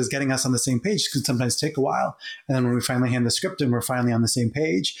 is like I said, is getting us on the same page can sometimes take a while. And then when we finally hand the script in, we're finally on the same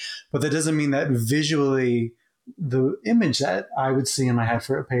page. But that doesn't mean that visually the image that I would see in my head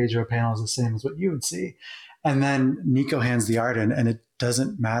for a page or a panel is the same as what you would see. And then Nico hands the art in and it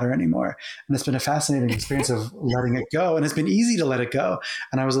doesn't matter anymore. And it's been a fascinating experience of letting it go. And it's been easy to let it go.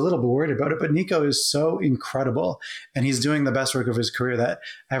 And I was a little bit worried about it, but Nico is so incredible and he's doing the best work of his career that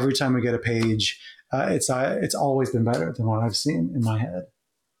every time we get a page, it's always been better than what I've seen in my head.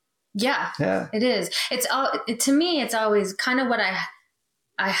 Yeah, it is. To me, it's always kind of what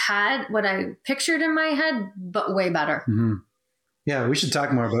what I pictured in my head, but way better. Mm-hmm. Yeah. We should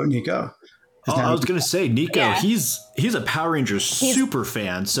talk more about Nico. I was going to say, Nico, he's a Power Rangers super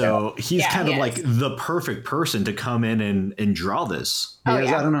fan, so he's kind of like the perfect person to come in and draw this. I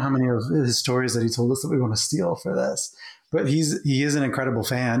don't know how many of his stories that he told us that we want to steal for this, but he is an incredible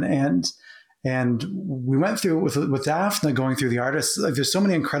fan. And we went through with Daphne going through the artists. Like there's so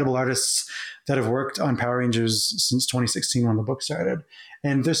many incredible artists that have worked on Power Rangers since 2016 when the book started.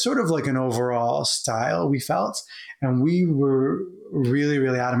 And there's sort of like an overall style we felt. And we were really,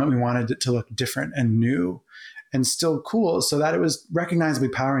 really adamant we wanted it to look different and new and still cool so that it was recognizably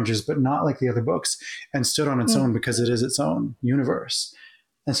Power Rangers, but not like the other books and stood on its own because it is its own universe.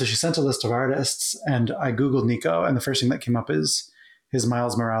 And so she sent a list of artists and I Googled Nico and the first thing that came up is his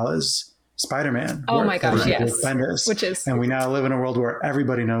Miles Morales Spider-Man. Oh my gosh, yes. Bendis. And we now live in a world where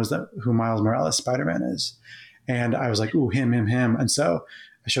everybody knows who Miles Morales Spider-Man is. And I was like, ooh, him. And so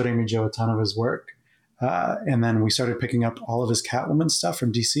I showed Amy Jo a ton of his work. And then we started picking up all of his Catwoman stuff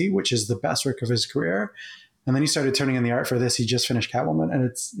from DC, which is the best work of his career. And then he started turning in the art for this. He just finished Catwoman and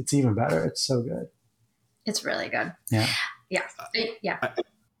it's even better. It's so good. It's really good. Yeah.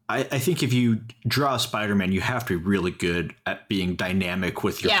 I think if you draw Spider-Man, you have to be really good at being dynamic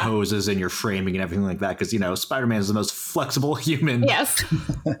with your poses and your framing and everything like that. Because, Spider-Man is the most flexible human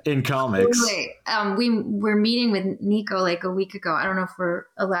in comics. We're meeting with Nico like a week ago. I don't know if we're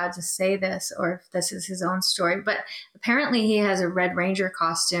allowed to say this or if this is his own story, but apparently he has a Red Ranger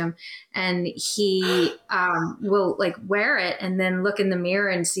costume and he will like wear it and then look in the mirror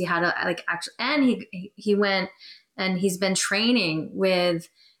and see how to like actually. And he went and he's been training with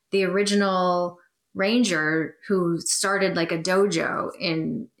the original Ranger who started like a dojo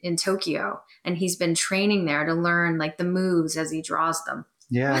in Tokyo, and he's been training there to learn like the moves as he draws them.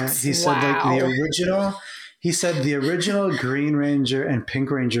 Yeah, he said like the original Green Ranger and Pink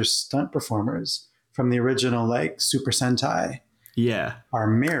Ranger stunt performers from the original like Super Sentai are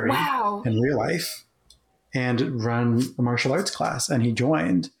married in real life and run a martial arts class, and he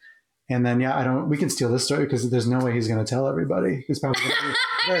joined. And then, we can steal this story because there's no way he's going to tell everybody. He's probably going to be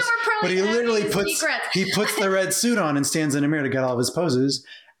but he literally puts the red suit on and stands in a mirror to get all of his poses.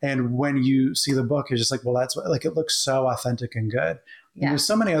 And when you see the book, you're just like, well, that's what, like, it looks so authentic and good. And there's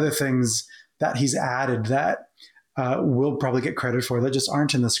so many other things that he's added that will probably get credit for that just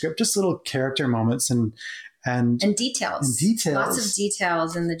aren't in the script, just little character moments and details. Lots of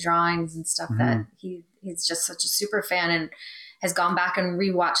details in the drawings and stuff that he's just such a super fan and has gone back and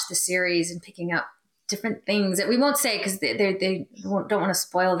rewatched the series and picking up different things that we won't say because they don't want to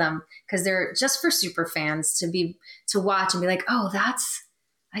spoil them because they're just for super fans to watch and be like, oh, that's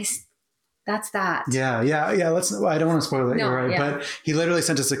that. Yeah. I don't want to spoil it. No, you're right. Yeah. But he literally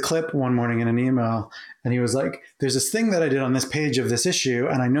sent us a clip one morning in an email and he was like, there's this thing that I did on this page of this issue.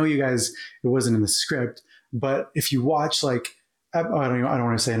 And I know you guys, it wasn't in the script, but if you watch like, I don't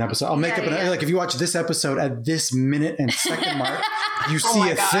want to say an episode. I'll make up like if you watch this episode at this minute and second mark, you see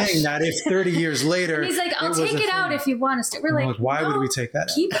a thing that if 30 years later, and he's like, I'll take it out if you want us to. We're like, why would we take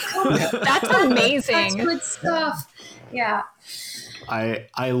that keep out? It going. That's amazing. That's good stuff. Yeah.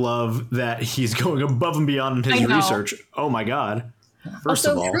 I love that he's going above and beyond in his research. Oh my God. First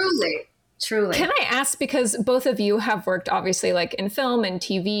of all. Truly. Can I ask, because both of you have worked obviously like in film and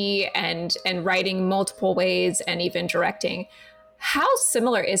TV and writing multiple ways and even directing, how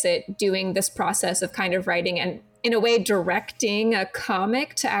similar is it doing this process of kind of writing and in a way directing a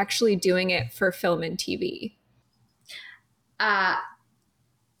comic to actually doing it for film and TV? I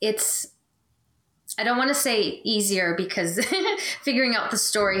don't want to say easier because figuring out the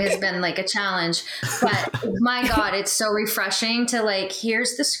story has been like a challenge, but my God, it's so refreshing to like,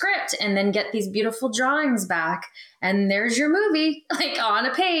 here's the script and then get these beautiful drawings back. And there's your movie, like on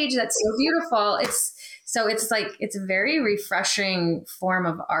a page. That's so beautiful. It's a very refreshing form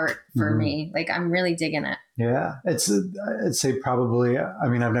of art for me. Like I'm really digging it. Yeah. I'd say probably, I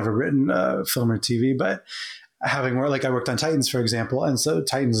mean, I've never written film or TV, but having worked, like I worked on Titans, for example. And so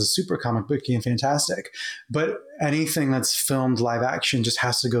Titans is super comic booky and fantastic, but anything that's filmed live action just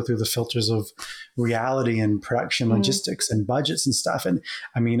has to go through the filters of reality and production logistics and budgets and stuff. And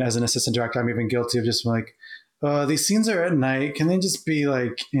I mean, as an assistant director, I'm even guilty of just like, these scenes are at night. Can they just be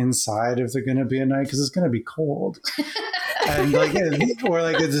like inside if they're going to be at night? Cause it's going to be cold. And like, or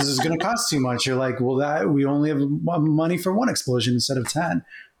like, this is going to cost too much. You're like, well, that we only have money for one explosion instead of 10.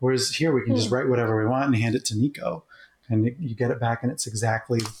 Whereas here we can just write whatever we want and hand it to Nico and you get it back and it's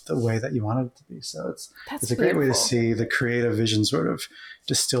exactly the way that you wanted it to be. So it's a great way to see the creative vision sort of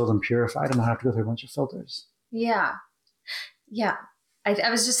distilled and purified and not have to go through a bunch of filters. Yeah. Yeah.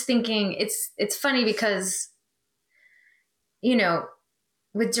 I was just thinking it's funny because, you know,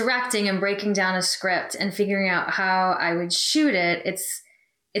 with directing and breaking down a script and figuring out how I would shoot it, it's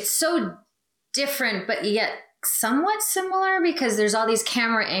so different, but yet somewhat similar because there's all these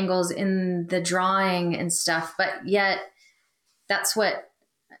camera angles in the drawing and stuff, but yet that's what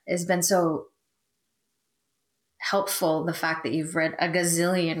has been so helpful. The fact that you've read a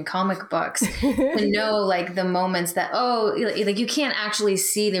gazillion comic books to know like the moments that, like you can't actually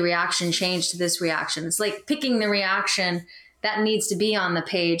see the reaction change to this reaction. It's like picking the reaction that needs to be on the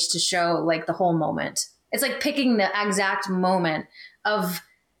page to show like the whole moment. It's like picking the exact moment of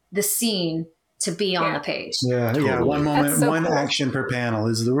the scene to be on the page. Yeah. Totally. Yeah. One moment, so one cool. Action per panel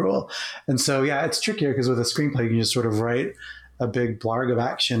is the rule. And so, yeah, it's trickier because with a screenplay, you can just sort of write a big blarg of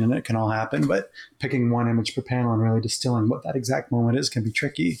action and it can all happen, but picking one image per panel and really distilling what that exact moment is can be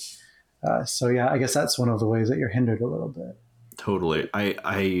tricky. So yeah, I guess that's one of the ways that you're hindered a little bit. Totally.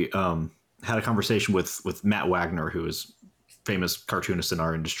 I had a conversation with Matt Wagner, who is famous cartoonist in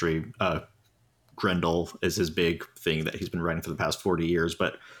our industry. Grendel is his big thing that he's been writing for the past 40 years,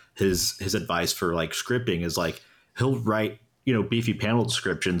 but his advice for like scripting is like he'll write, you know, beefy panel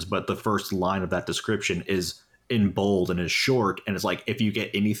descriptions, but the first line of that description is in bold and is short, and it's like, if you get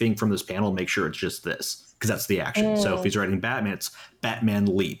anything from this panel, make sure it's just this, because that's the action. So if he's writing Batman, it's Batman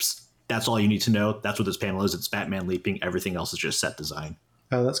leaps. That's all you need to know. That's what this panel is. It's Batman leaping. Everything else is just set design.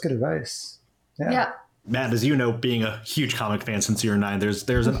 Oh, that's good advice. Yeah. Matt, as you know, being a huge comic fan since you were 9,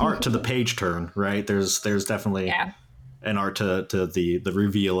 there's an art to the page turn, right? There's definitely an art to the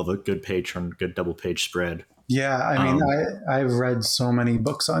reveal of a good page turn, good double page spread. Yeah, I mean, I've read so many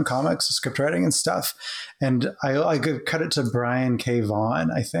books on comics, script writing and stuff, and I give credit to Brian K. Vaughan,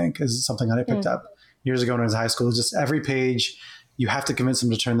 I think, is something that I picked up years ago when I was in high school. It's just every page, you have to convince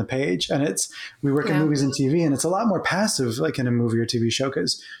them to turn the page. And we work in movies and TV, and it's a lot more passive, like in a movie or TV show,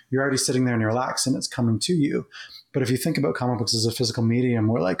 because you're already sitting there and you're relaxed and it's coming to you. But if you think about comic books as a physical medium,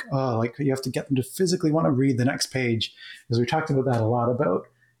 we're like, you have to get them to physically want to read the next page, because we talked about that a lot about,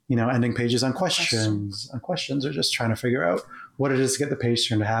 you know, ending pages on questions. On questions, or just trying to figure out what it is to get the page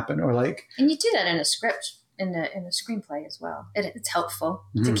turn to happen, or like. And you do that in a script, in a screenplay as well. It's helpful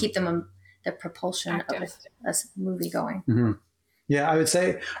to keep them the propulsion of a movie going. Mm-hmm. Yeah, I would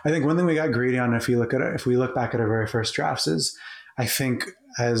say, I think one thing we got greedy on, if we look back at our very first drafts, is I think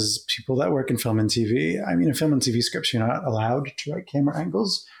as people that work in film and TV, I mean, in film and TV scripts, you're not allowed to write camera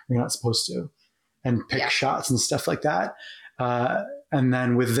angles. You're not supposed to, and pick shots and stuff like that. And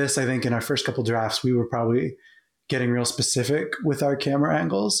then with this, I think in our first couple drafts, we were probably getting real specific with our camera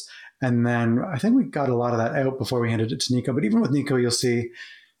angles. And then I think we got a lot of that out before we handed it to Nico. But even with Nico, you'll see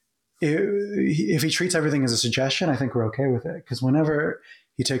if he treats everything as a suggestion, I think we're okay with it. Because whenever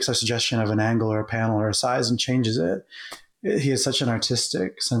he takes our suggestion of an angle or a panel or a size and changes it, he has such an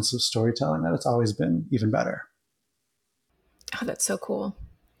artistic sense of storytelling that it's always been even better. Oh, that's so cool.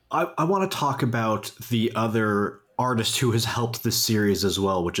 I want to talk about the other artist who has helped this series as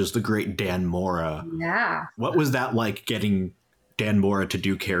well, which is the great Dan Mora. Yeah. What was that like, getting Dan Mora to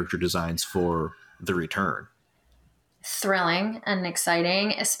do character designs for The Return? Thrilling and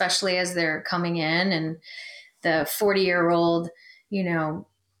exciting, especially as they're coming in and the 40-year-old,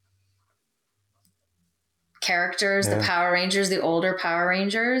 characters, the Power Rangers, the older Power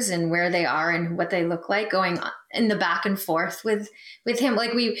Rangers, and where they are and what they look like, going in the back and forth with him.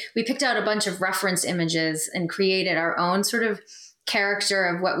 Like we picked out a bunch of reference images and created our own sort of character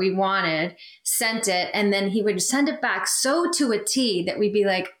of what we wanted, sent it, and then he would send it back so to a T that we'd be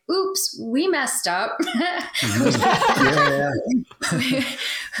like, oops, we messed up.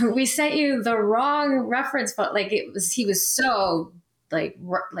 We sent you the wrong reference, but he was so like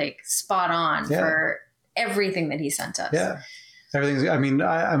spot on for everything that he sent us. Yeah. Everything's, I mean,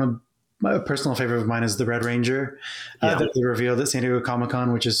 my personal favorite of mine is the Red Ranger that they revealed at San Diego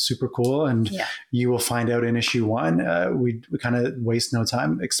Comic-Con, which is super cool. And you will find out in issue 1. We kind of waste no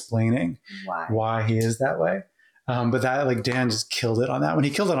time explaining why he is that way. But that, Dan just killed it on that one. He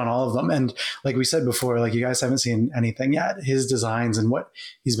killed it on all of them. And like we said before, you guys haven't seen anything yet. His designs and what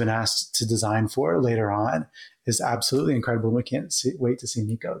he's been asked to design for later on is absolutely incredible. We can't wait to see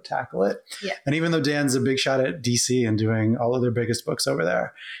Nico tackle it. Yeah. And even though Dan's a big shot at DC and doing all of their biggest books over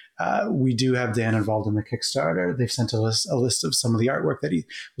there, we do have Dan involved in the Kickstarter. They've sent a list of some of the artwork that he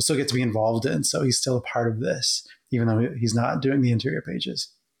will still get to be involved in. So he's still a part of this, even though he's not doing the interior pages.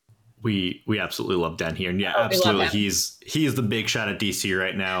 We absolutely love Dan here. And absolutely. He's the big shot at DC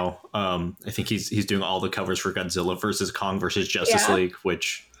right now. I think he's doing all the covers for Godzilla versus Kong versus Justice League,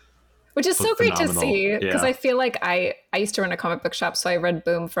 which is so great to see, because I feel like I used to run a comic book shop, so I read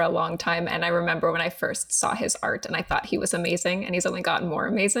Boom for a long time, and I remember when I first saw his art and I thought he was amazing, and he's only gotten more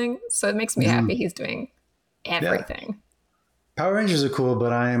amazing, so it makes me happy he's doing everything. Yeah. Power Rangers are cool,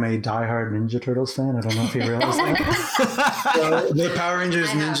 but I am a diehard Ninja Turtles fan. I don't know if you realize that. So the Power Rangers,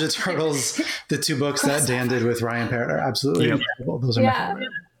 Ninja Turtles, the 2 books that Dan did with Ryan Parrott are absolutely incredible. Those are my favorite.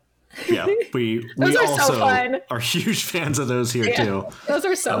 Yeah, we also are huge fans of those here too. Those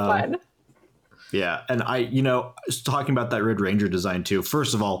are so fun. Yeah, and talking about that Red Ranger design too.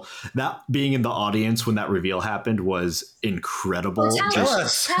 First of all, that being in the audience when that reveal happened was incredible. Well, tell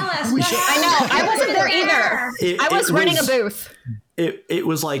us. I know, I wasn't there either. I was running a booth. It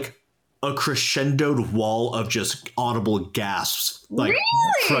was like a crescendoed wall of just audible gasps. Like,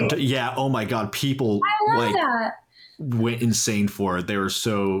 really? Oh my God, people that. Went insane for it. They were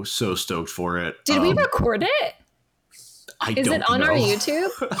so stoked for it. Did we record it? Is it on our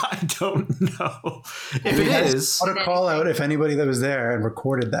YouTube? I don't know. If it is, what a call out if anybody that was there and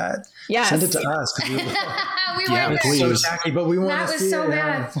recorded that. Yes. Send it to us. We were please. So tacky, but we want to see so it.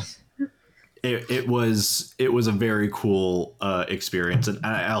 Bad. It was a very cool experience, and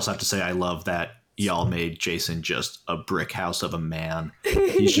I also have to say I love that y'all made Jason just a brick house of a man.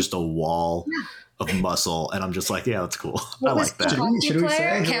 He's just a wall of muscle, and I'm just like, that's cool. I like that. Should we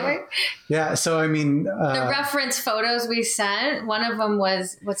say? Can't we? Yeah. So I mean, the reference photos we sent. One of them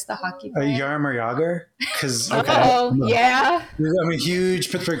was, what's the hockey player? Jaromir Jagr. Because I'm a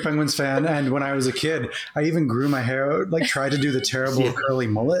huge Pittsburgh Penguins fan, and when I was a kid, I even grew my hair out, tried to do the terrible curly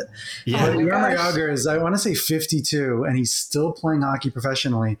mullet. Yeah. But Jaromir Jagr is, I want to say 52, and he's still playing hockey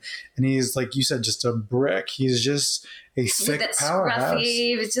professionally, and he's, like you said, just a brick. He's just a thick powerhouse.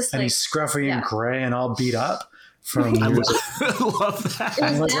 He's scruffy and gray and all beat up. I love that.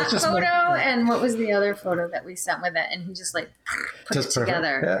 It was that photo, and what was the other photo that we sent with it? And he just put it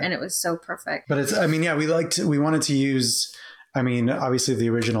together, and it was so perfect. But it's, we wanted to use, obviously the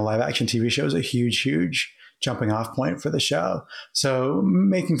original live action TV show is a huge jumping off point for the show. So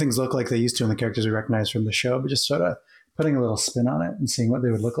making things look like they used to in the characters we recognize from the show, but just sort of putting a little spin on it and seeing what they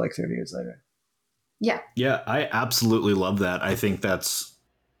would look like 30 years later. Yeah, I absolutely love that. I think that's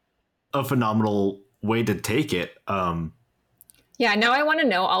a phenomenal way to take it. Yeah, now I want to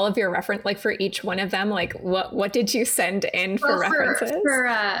know all of your reference, like for each one of them, like what did you send in for references?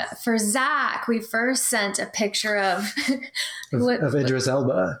 For Zach, we first sent a picture of Idris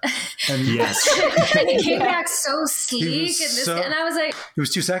Elba. And Yes. and he came back so sleek, and I was like, he was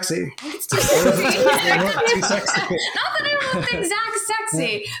too sexy. it's too sexy. Too sexy. Not that I don't think Zach's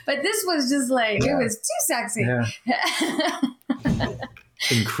sexy, but this was just like it was too sexy. Yeah.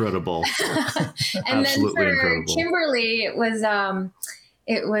 Incredible. And Absolutely then for incredible. Kimberly, it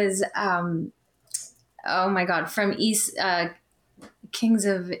was oh my god, from East Kings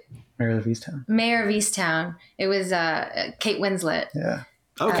of Mayor of Easttown. Mayor of Easttown. It was Kate Winslet. Yeah.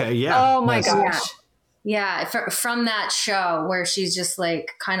 Okay, yeah. Oh my Nice. gosh. Yeah, from that show where she's just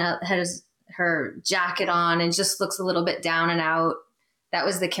like kind of has her jacket on and just looks a little bit down and out. That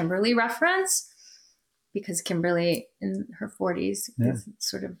was the Kimberly reference, because Kimberly in her 40s is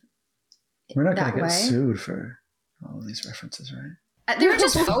sort of We're not going that to get way. Sued for all of these references, right? They were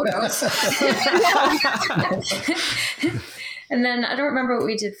just photos. And then I don't remember what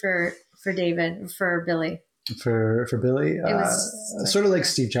we did for David, for Billy. For Billy, It was sort of like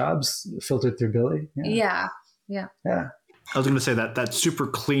Steve Jobs filtered through Billy. Yeah. Yeah. I was going to say that super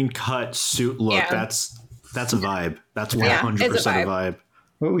clean cut suit look. Yeah. That's a vibe. That's 100% Yeah, it's a a vibe.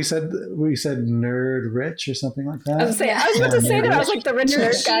 What we said nerd rich or something like that. I was about to say that. I was like the rich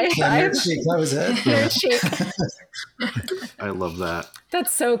nerd guy. Yeah, nerd chic, that was it. Yeah. Nerd chic. I love that.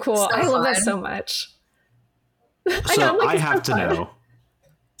 That's so cool. So I love that fun. so much. So I it's have so to fun. know.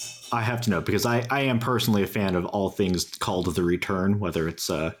 I have to know because I am personally a fan of all things called The Return, whether it's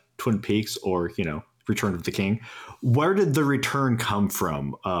Twin Peaks or, Return of the King. Where did The Return come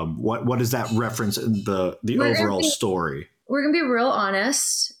from? What is that reference in the overall story? We're going to be real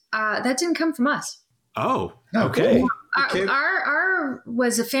honest. That didn't come from us. Oh, No, okay. cool. Our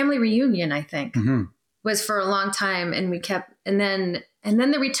was a family reunion, I think. Mm-hmm. Was for a long time, and we kept, and then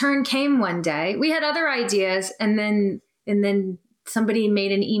The Return came one day. We had other ideas, and then somebody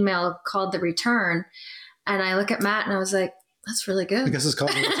made an email called The Return, and I look at Matt and I was like, that's really good. Because it's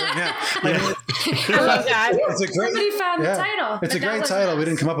called The Return. Yeah. I love that. It's a great, Somebody found the title. It's a but that great wasn't title. us. We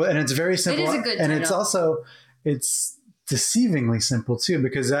didn't come up with, and it's very simple. It is a good and title. it's deceivingly simple too,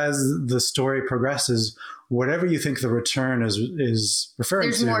 because as the story progresses, whatever you think the return is referring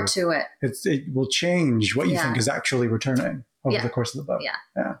There's to, more to it. it will change what you Yeah. think is actually returning over Yeah. the course of the book.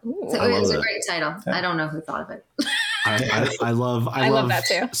 Yeah. Ooh. So I it love was a that. great title. Yeah. I don't know who thought of it. I love that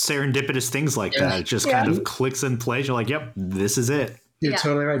too. serendipitous things like that. It just kind of clicks in place. You're like, yep, this is it. You're Yeah.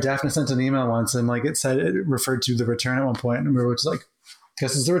 totally right. Daphne sent an email once, and like it said, it referred to the return at one point, and we were just like,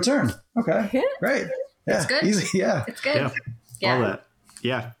 "Guess it's the return." Okay, Yeah. great. Yeah, It's good. easy. Yeah, It's good. Yeah. All that.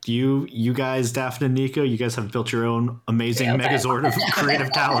 Yeah, you guys, Daphne and Nico, you guys have built your own amazing megazord of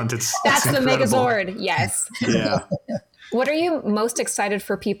creative talent. That's the incredible. Megazord. Yes. Yeah. What are you most excited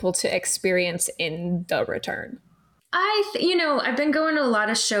for people to experience in The Return? I've been going to a lot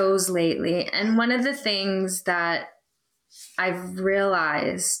of shows lately, and one of the things that I've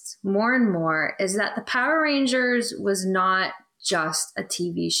realized more and more is that the Power Rangers was not just a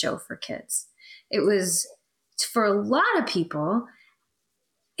TV show for kids. It was, for a lot of people,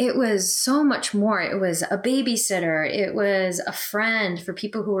 it was so much more. It was a babysitter. It was a friend for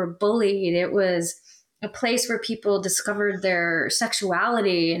people who were bullied. It was a place where people discovered their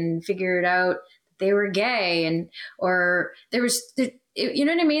sexuality and figured out they were gay, you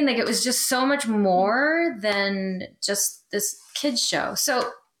know what I mean? Like, it was just so much more than just this kids show. So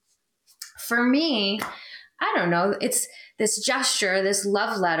for me, I don't know, it's this gesture, this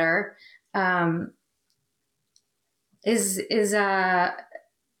love letter, I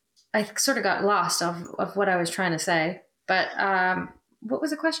sort of got lost of what I was trying to say, but what was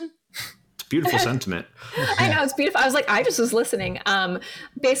the question? It's a beautiful sentiment. I know, it's beautiful. I was like, I just was listening.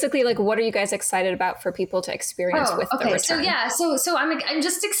 Basically, like, what are you guys excited about for people to experience with The Return? So I'm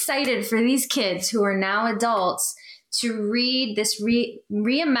just excited for these kids who are now adults to read this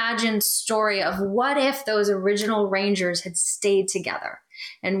reimagined story of what if those original Rangers had stayed together,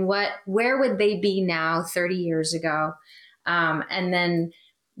 and where would they be now 30 years ago? And then,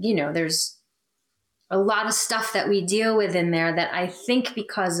 there's a lot of stuff that we deal with in there that I think,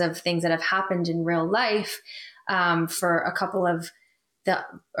 because of things that have happened in real life, for a couple of the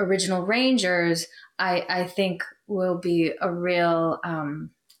original Rangers, I think will be a real,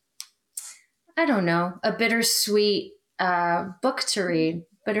 a bittersweet book to read,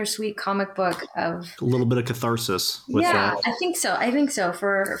 bittersweet comic book of A little bit of catharsis with that. I think so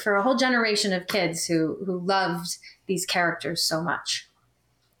for a whole generation of kids who loved these characters so much.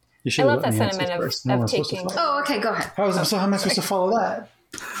 you I should love let that me answer sentiment first. of No one's supposed to taking. follow. Oh, okay, go ahead. How am I supposed to follow that?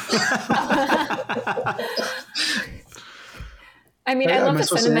 I mean, I love Am I the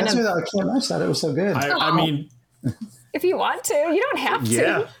supposed to sentiment answer of, that? I can't match that. It was so good. I mean, if you want to, you don't have to.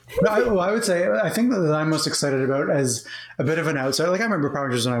 yeah. No, I would say I think that I'm most excited about as a bit of an outsider. Like I remember Power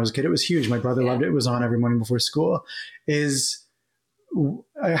Rangers when I was a kid; it was huge. My brother loved it; it was on every morning before school. Is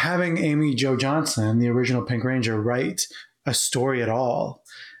having Amy Jo Johnson, the original Pink Ranger, write a story at all,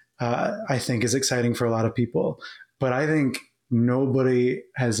 I think is exciting for a lot of people. But I think nobody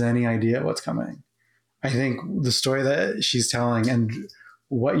has any idea what's coming. I think the story that she's telling and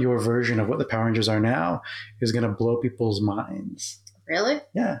what your version of what the Power Rangers are now is going to blow people's minds. Really?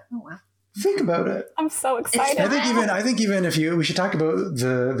 Yeah. Oh, wow. Think about it. I'm so excited. I think even if we should talk about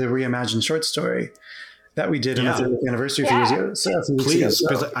the reimagined short story that we did in the 30th anniversary a few years ago. So please,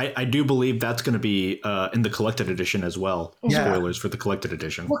 because I do believe that's going to be in the collected edition as well. Spoilers for the collected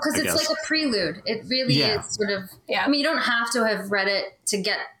edition. Well, because it's like a prelude. It really is sort of. I mean, you don't have to have read it to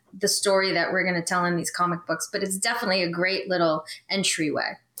get the story that we're going to tell in these comic books, but it's definitely a great little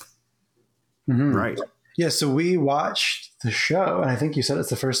entryway. Mm-hmm. Right. Yeah. So we watched the show, and I think you said it's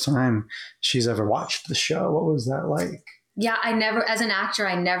the first time she's ever watched the show. What was that like? Yeah, as an actor,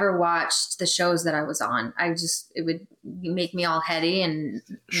 I never watched the shows that I was on. It would make me all heady and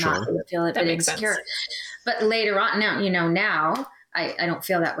not feel a bit insecure. But later on, now I don't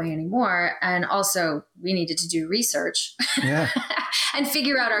feel that way anymore. And also we needed to do research and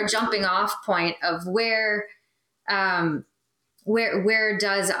figure out our jumping off point of where does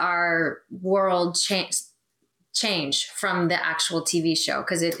our world change from the actual TV show,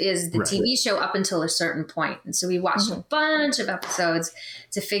 because it is the TV show up until a certain point. And so we watched a bunch of episodes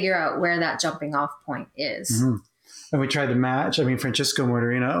to figure out where that jumping off point is. Mm-hmm. And we tried to match. I mean, Francisco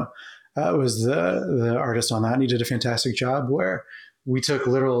Mortarino was the artist on that, and he did a fantastic job where we took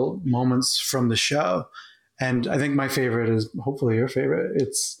literal moments from the show. And I think my favorite is hopefully your favorite.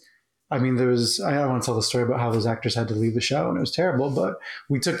 I don't want to tell the story about how those actors had to leave the show and it was terrible, but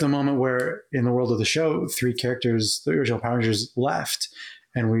we took the moment where in the world of the show, 3 characters, the original Power Rangers, left.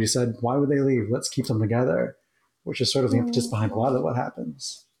 And we said, why would they leave? Let's keep them together, which is sort of the impetus behind a lot of what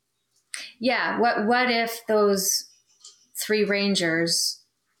happens. Yeah. What if those 3 Rangers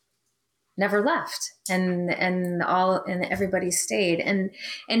never left and everybody stayed? And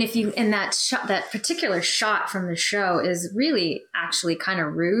if you, in that shot, that particular shot from the show is really actually kind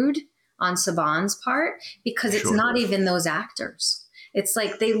of rude on Saban's part, because it's not even those actors. It's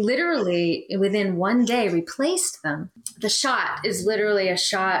like they literally within one day replaced them. The shot is literally a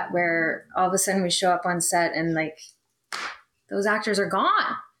shot where all of a sudden we show up on set and like those actors are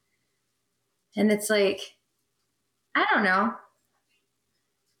gone. And it's like, I don't know.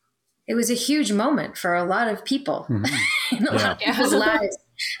 It was a huge moment for a lot of people in a lot of people's lives.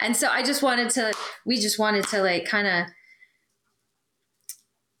 And so we just wanted to like kind of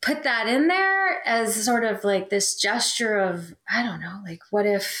put that in there as sort of like this gesture of, I don't know, like what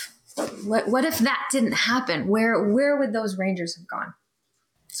if that didn't happen? Where would those Rangers have gone?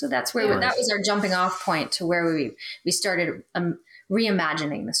 So that's where that was our jumping off point to where we started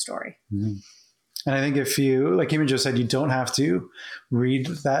reimagining the story. Mm-hmm. And I think if you, like Amy Jo said, you don't have to read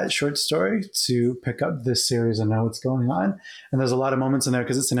that short story to pick up this series and know what's going on. And there's a lot of moments in there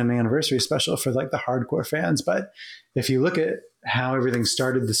because it's an anniversary special for like the hardcore fans. But if you look at how everything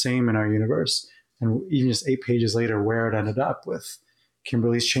started the same in our universe, and even just 8 pages later, where it ended up with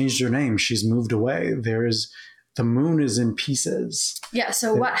Kimberly's changed her name. She's moved away. The moon is in pieces. Yeah.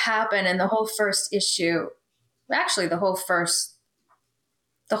 So what happened in the whole first issue, actually the whole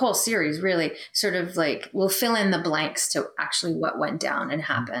series really sort of like will fill in the blanks to actually what went down and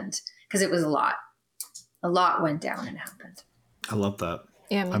happened, because it was a lot went down and happened. I love that.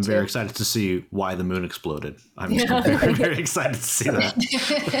 Yeah, I'm very excited to see why the moon exploded. I'm very, very excited to see that.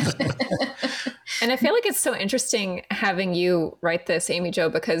 And I feel like it's so interesting having you write this, Amy Jo,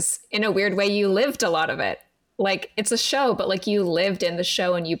 because in a weird way, you lived a lot of it. Like it's a show, but like you lived in the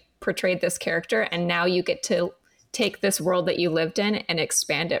show and you portrayed this character, and now you get to take this world that you lived in and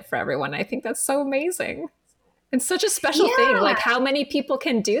expand it for everyone. I think that's so amazing. It's such a special thing. Like how many people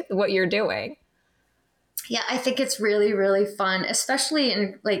can do what you're doing? Yeah, I think it's really, really fun, especially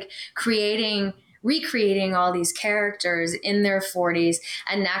in like recreating all these characters in their 40s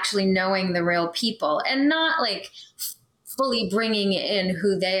and actually knowing the real people and not like fully bringing in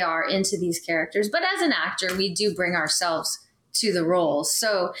who they are into these characters. But as an actor, we do bring ourselves to the roles.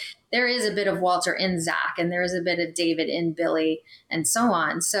 So there is a bit of Walter in Zach, and there is a bit of David in Billy, and so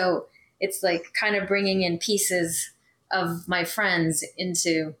on. So it's like kind of bringing in pieces of my friends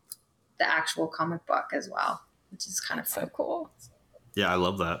into the actual comic book as well, which is kind of fun. So cool. Yeah, I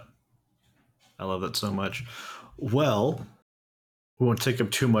love that. I love that so much. Well, we won't take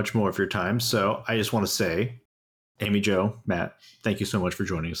up too much more of your time. So I just want to say, Amy Jo, Matt, thank you so much for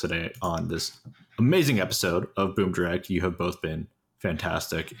joining us today on this amazing episode of Boom Direct. You have both been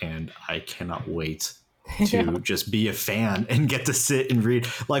fantastic, and I cannot wait to just be a fan and get to sit and read.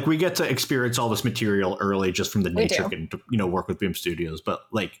 Like, we get to experience all this material early just from the nature and to, work with Boom Studios. But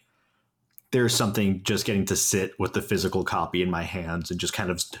like, there's something just getting to sit with the physical copy in my hands and just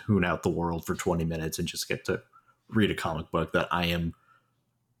kind of tune out the world for 20 minutes and just get to read a comic book that I am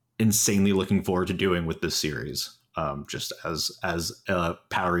insanely looking forward to doing with this series. Just as a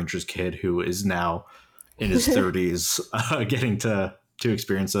Power Rangers kid who is now in his 30s, getting to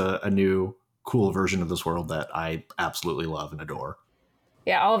experience a new cool version of this world that I absolutely love and adore.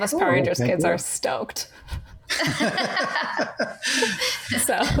 Yeah, all of us Power Rangers kids are stoked.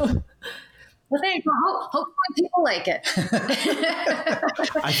 So, well, there you go. Hopefully people like it.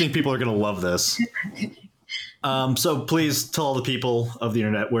 I think people are going to love this. So please tell all the people of the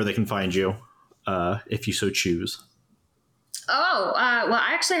internet where they can find you, if you so choose. Well,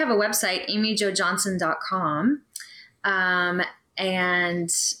 I actually have a website, amyjojohnson.com. And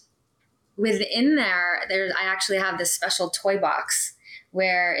within there, I actually have this special toy box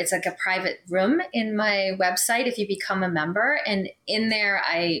where it's like a private room in my website if you become a member. And in there,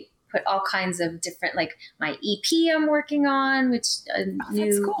 I put all kinds of different, like my EP I'm working on, which a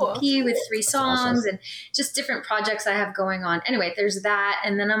new EP with 3 songs, awesome. And just different projects I have going on. Anyway, there's that.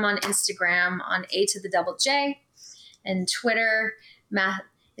 And then I'm on Instagram on A2J and Twitter. Matt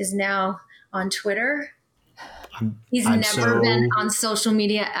is now on Twitter. He's never been on social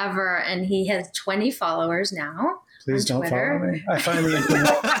media ever, and he has 20 followers now. Please don't follow me. I find the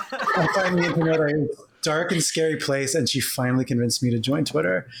internet a dark and scary place, and she finally convinced me to join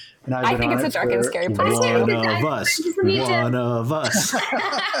Twitter. And I think it's a dark and scary place too. One of us.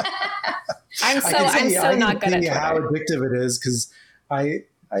 I'm so not good at Twitter. How addictive it is, because I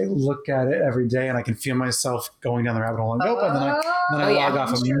look at it every day and I can feel myself going down the rabbit hole and go, and then I log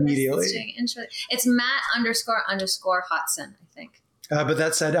off immediately. Interesting. It's Matt __ Hotson, I think. But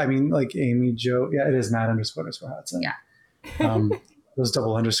that said, I mean, like Amy Jo, yeah, it is Matt __ Hotson. Yeah. Those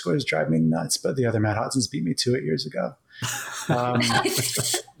double underscores drive me nuts, but the other Matt Hotsons beat me to it years ago.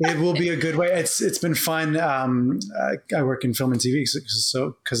 It will be a good way. It's been fun. I work in film and TV,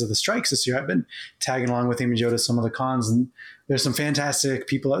 so because of the strikes this year, I've been tagging along with Amy Jo to some of the cons, and there's some fantastic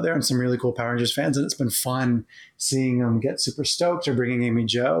people out there and some really cool Power Rangers fans, and it's been fun seeing them get super stoked or bringing Amy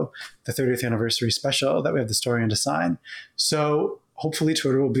Jo the 30th anniversary special that we have the story and to sign. So hopefully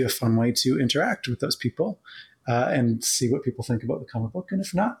Twitter will be a fun way to interact with those people. And see what people think about the comic book. And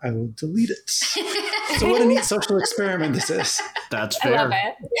if not, I will delete it. So what a neat social experiment this is. That's fair. I love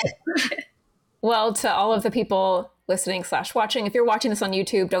it. Well, to all of the people listening / watching, if you're watching this on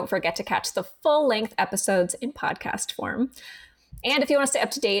YouTube, don't forget to catch the full-length episodes in podcast form. And if you want to stay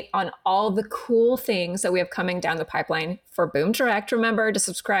up to date on all the cool things that we have coming down the pipeline for Boom Direct, remember to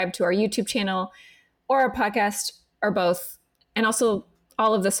subscribe to our YouTube channel or our podcast or both. And also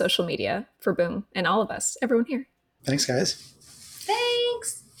all of the social media for Boom and all of us, everyone here. Thanks, guys.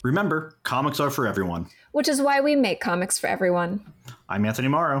 Thanks. Remember, comics are for everyone. Which is why we make comics for everyone. I'm Anthony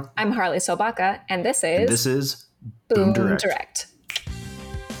Morrow. I'm Harley Sobaka, and this is Boom Direct.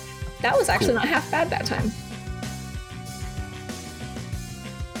 That was actually not half bad that time.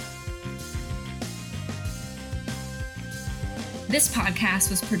 This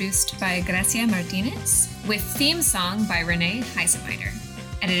podcast was produced by Gracia Martinez, with theme song by Renee Heisemeider,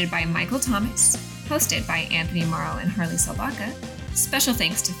 edited by Michael Thomas, hosted by Anthony Morrow and Harley Sobaka. Special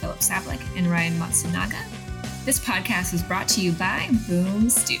thanks to Philip Sablick and Ryan Matsunaga. This podcast was brought to you by Boom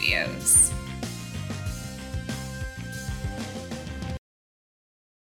Studios.